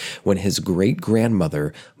heritage when his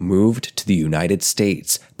great-grandmother moved to the United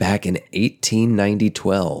States back in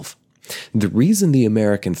 1812. The reason the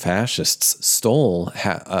American fascists stole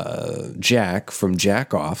Jack from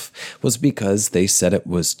Jackoff was because they said it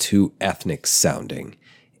was too ethnic sounding,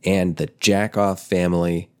 and the Jackoff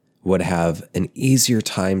family would have an easier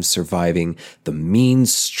time surviving the mean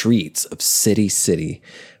streets of City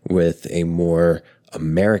with a more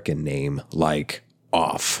American name like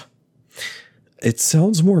Off. It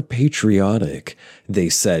sounds more patriotic, they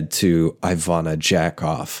said to Ivana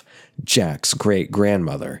Jackoff, Jack's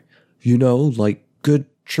great-grandmother. You know, like good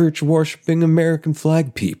church worshiping American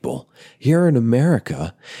flag people. Here in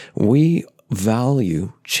America, we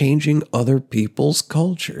value changing other people's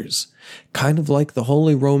cultures, kind of like the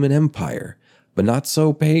Holy Roman Empire, but not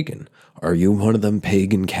so pagan. Are you one of them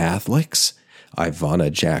pagan Catholics?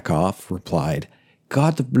 Ivana Jackoff replied,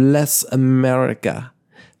 God bless America,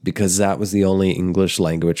 because that was the only English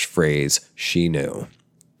language phrase she knew.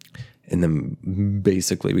 And then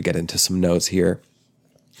basically we get into some notes here.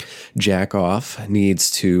 Jackoff needs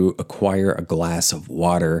to acquire a glass of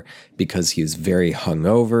water because he is very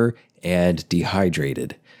hungover and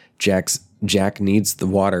dehydrated. Jack needs the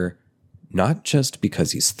water not just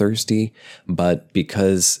because he's thirsty, but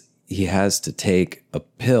because he has to take a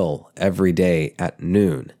pill every day at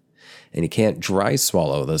noon. And he can't dry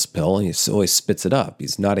swallow this pill. He always spits it up.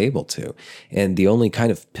 He's not able to. And the only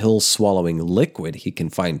kind of pill swallowing liquid he can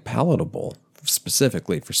find palatable,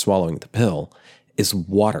 specifically for swallowing the pill, is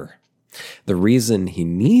water. The reason he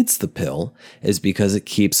needs the pill is because it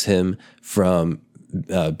keeps him from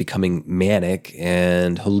becoming manic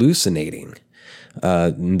and hallucinating.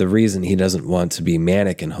 The reason he doesn't want to be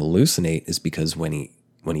manic and hallucinate is because when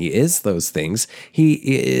he is those things,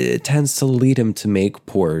 it tends to lead him to make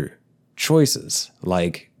poor choices,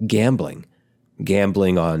 like gambling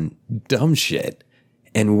on dumb shit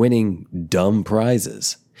and winning dumb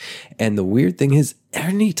prizes. And the weird thing is,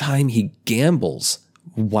 anytime he gambles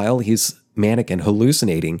while he's manic and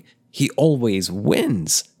hallucinating, he always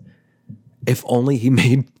wins. If only he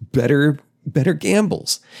made better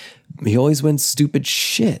gambles. He always wins stupid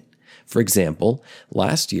shit. For example,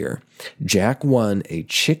 last year, Jack won a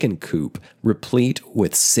chicken coop replete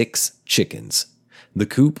with 6 chickens. The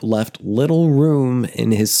coop left little room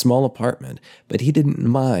in his small apartment, but he didn't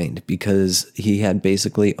mind because he had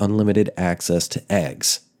basically unlimited access to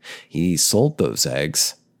eggs. He sold those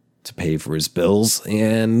eggs to pay for his bills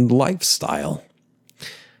and lifestyle.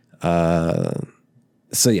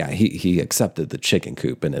 So yeah, he accepted the chicken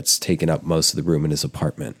coop, and it's taken up most of the room in his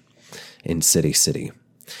apartment in City.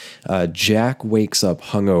 Jack wakes up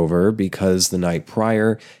hungover because the night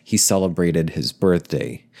prior he celebrated his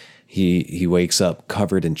birthday. He wakes up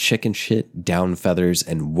covered in chicken shit, down feathers,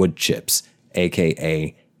 and wood chips,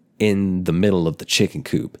 aka in the middle of the chicken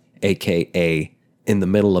coop, aka in the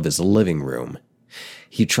middle of his living room.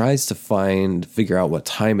 He tries to figure out what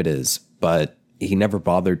time it is, but he never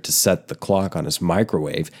bothered to set the clock on his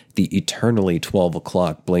microwave, the eternally 12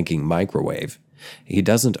 o'clock blinking microwave. He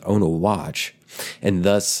doesn't own a watch, and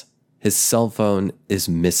thus his cell phone is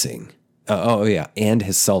missing. And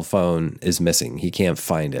his cell phone is missing. He can't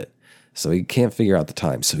find it. So he can't figure out the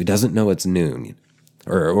time. So he doesn't know it's noon.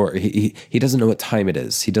 Or he doesn't know what time it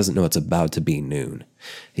is. He doesn't know it's about to be noon.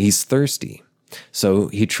 He's thirsty. So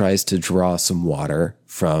he tries to draw some water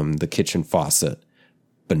from the kitchen faucet,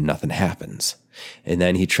 but nothing happens. And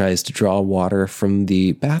then he tries to draw water from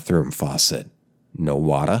the bathroom faucet. No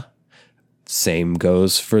water. Same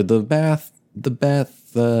goes for the bath,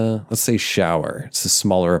 let's say shower. It's a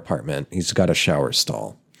smaller apartment. He's got a shower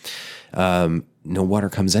stall. No water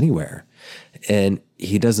comes anywhere. And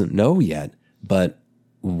he doesn't know yet, but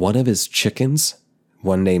one of his chickens,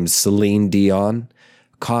 one named Celine Dion,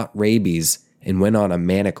 caught rabies and went on a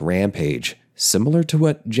manic rampage, similar to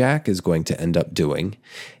what Jack is going to end up doing,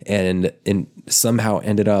 and somehow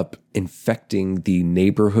ended up infecting the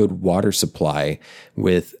neighborhood water supply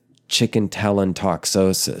with chicken talon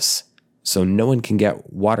toxosis. So no one can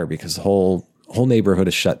get water because the whole neighborhood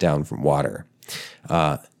is shut down from water.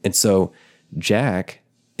 And so Jack,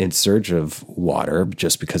 in search of water,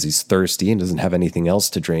 just because he's thirsty and doesn't have anything else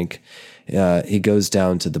to drink, he goes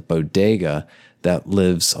down to the bodega that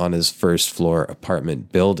lives on his first floor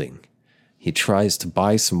apartment building. He tries to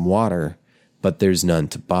buy some water, but there's none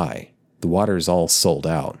to buy. The water's all sold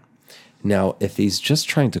out. Now, if he's just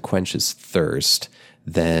trying to quench his thirst,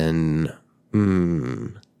 then,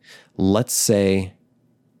 let's say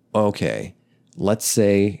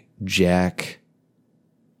Jack,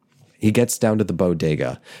 he gets down to the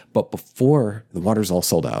bodega, but before the water's all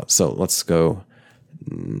sold out. So let's go,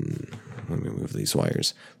 let me move these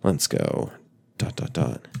wires. Let's go, ...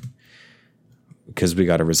 Because we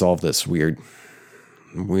got to resolve this weird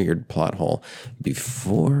plot hole.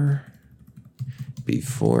 Before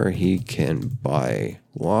he can buy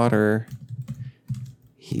water,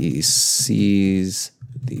 he sees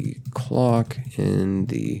the clock in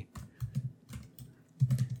the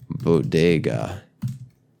bodega.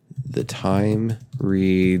 The time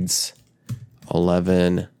reads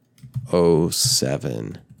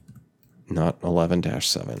 11:07, not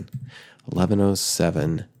 11-7,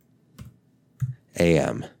 11:07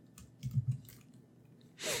 a.m.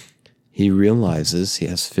 he realizes he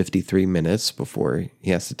has 53 minutes before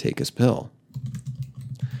he has to take his pill.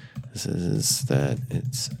 This is that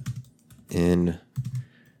it's in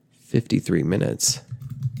 53 minutes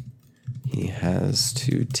he has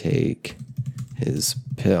to take his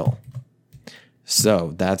pill.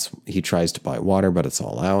 So he tries to buy water, but it's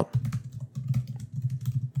all out.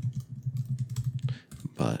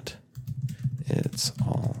 But it's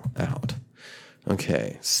all out.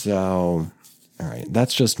 Okay, so, all right,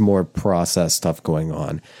 that's just more process stuff going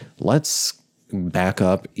on. Let's back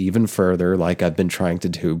up even further, like I've been trying to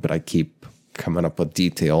do, but I keep coming up with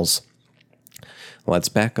details. Let's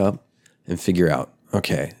back up and figure out,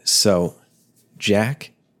 okay, so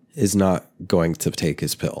Jack is not going to take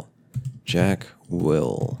his pill. Jack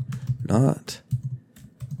will not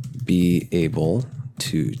be able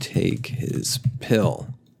to take his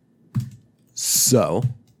pill. So,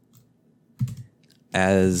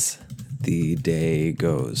 as the day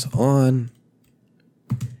goes on,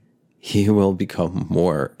 he will become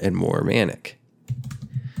more and more manic.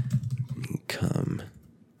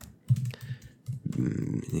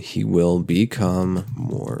 He will become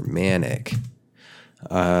more manic.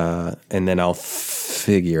 And then I'll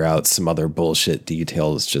figure out some other bullshit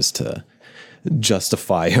details just to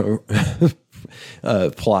justify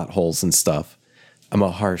plot holes and stuff. I'm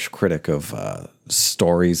a harsh critic of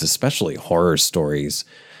stories, especially horror stories,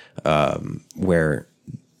 where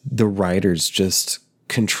the writers just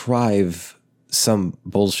contrive some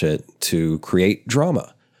bullshit to create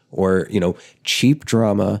drama, or, cheap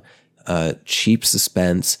drama, cheap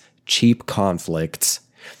suspense, cheap conflicts.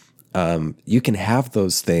 You can have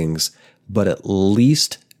those things, but at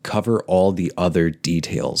least cover all the other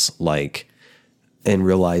details. Like in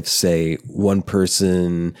real life, say one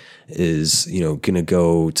person is, going to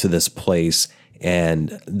go to this place, and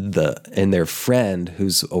their friend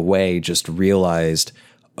who's away just realized,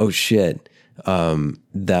 oh shit,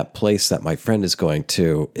 that place that my friend is going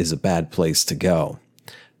to is a bad place to go.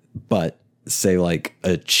 But say like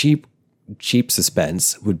a cheap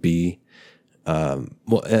suspense would be,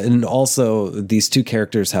 and also these two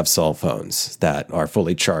characters have cell phones that are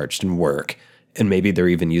fully charged and work, and maybe they're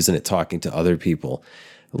even using it talking to other people.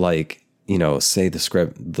 Like, say the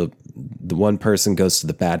script, the one person goes to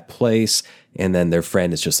the bad place, and then their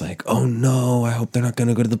friend is just like, oh no, I hope they're not going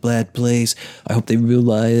to go to the bad place. I hope they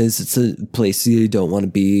realize it's a place you don't want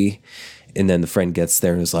to be. And then the friend gets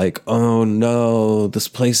there and is like, oh no, this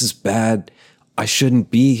place is bad. I shouldn't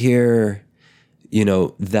be here.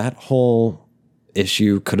 That whole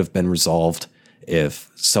issue could have been resolved if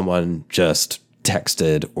someone just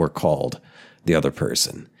texted or called the other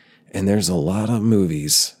person. And there's a lot of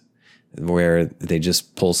movies where they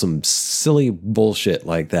just pull some silly bullshit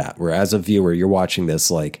like that, where as a viewer, you're watching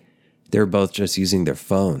this like they're both just using their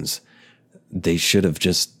phones. They should have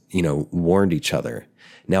just, warned each other.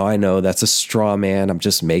 Now, I know that's a straw man. I'm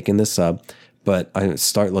just making this up, but I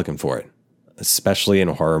start looking for it, especially in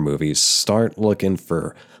horror movies. Start looking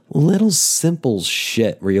for little simple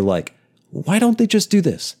shit where you're like, why don't they just do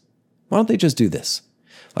this? Why don't they just do this?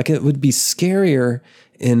 Like, it would be scarier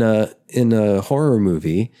in a horror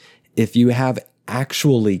movie if you have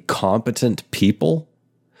actually competent people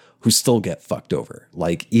who still get fucked over.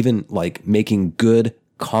 Like, even like making good,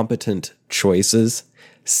 competent choices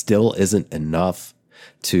still isn't enough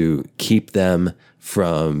to keep them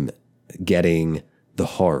from getting the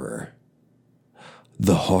horror.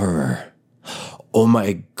 The horror. Oh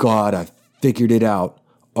my God, I figured it out.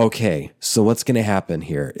 Okay, so what's going to happen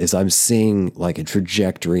here is I'm seeing like a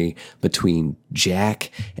trajectory between Jack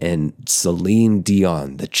and Celine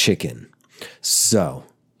Dion, the chicken. So,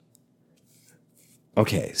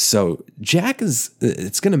 okay, so Jack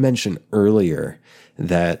it's going to mention earlier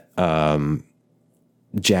that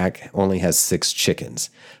Jack only has 6 chickens,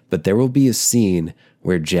 but there will be a scene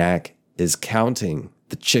where Jack is counting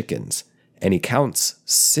the chickens, and he counts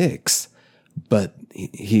 6, but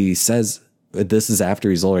he says, this is after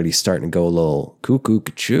he's already starting to go a little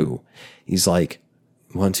cuckoo-ca-choo. He's like,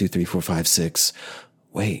 1, 2, 3, 4, 5, 6.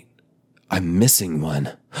 Wait, I'm missing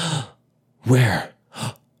one. Where?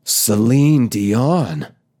 Celine Dion.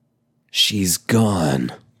 She's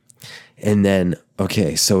gone. And then,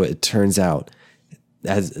 okay, so it turns out,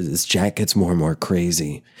 as Jack gets more and more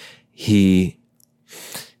crazy, he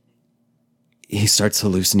starts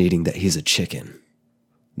hallucinating that he's a chicken.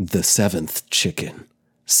 The 7th chicken.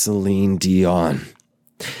 Celine Dion.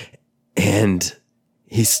 And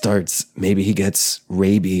maybe he gets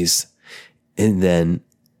rabies, and then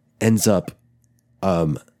ends up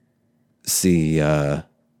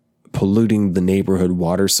polluting the neighborhood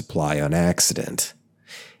water supply on accident.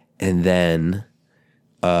 And then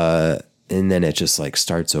and then it just like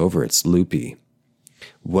starts over. It's loopy.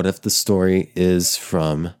 What if the story is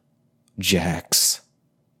from Jack's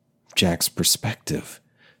perspective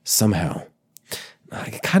somehow?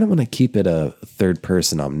 I kind of want to keep it a third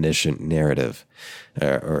person omniscient narrative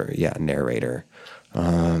narrator.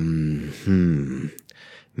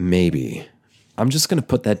 Maybe. I'm just going to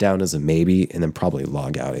put that down as a maybe and then probably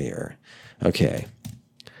log out of here. Okay.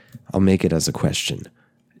 I'll make it as a question.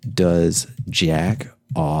 Does Jack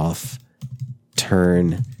off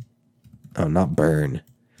turn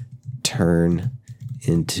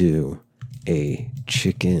into a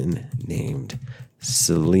chicken named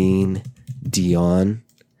Celine Dion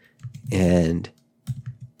and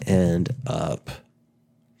end up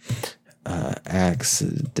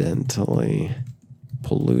accidentally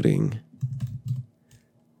polluting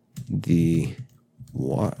the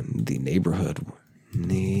neighborhood?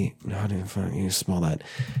 How do you spell that?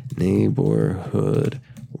 Neighborhood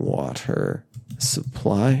water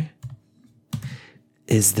supply?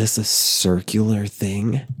 Is this a circular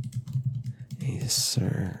thing? A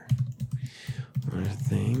circular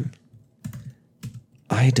thing?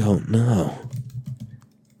 I don't know.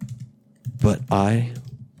 But I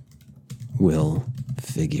will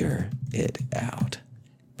figure it out.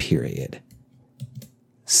 Period.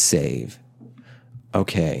 Save.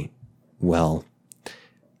 Okay. Well,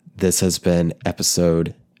 this has been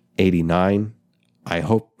episode 89. I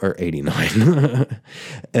hope, or 89.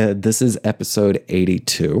 This is episode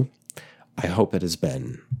 82. I hope it has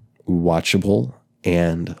been watchable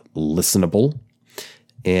and listenable.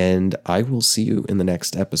 And I will see you in the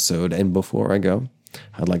next episode. And before I go,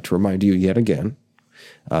 I'd like to remind you yet again,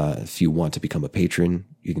 if you want to become a patron,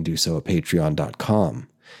 you can do so at patreon.com.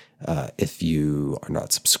 If you are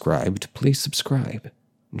not subscribed, please subscribe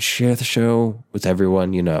and share the show with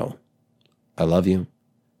everyone you know. I love you.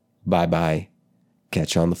 Bye-bye.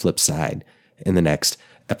 Catch you on the flip side in the next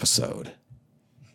episode.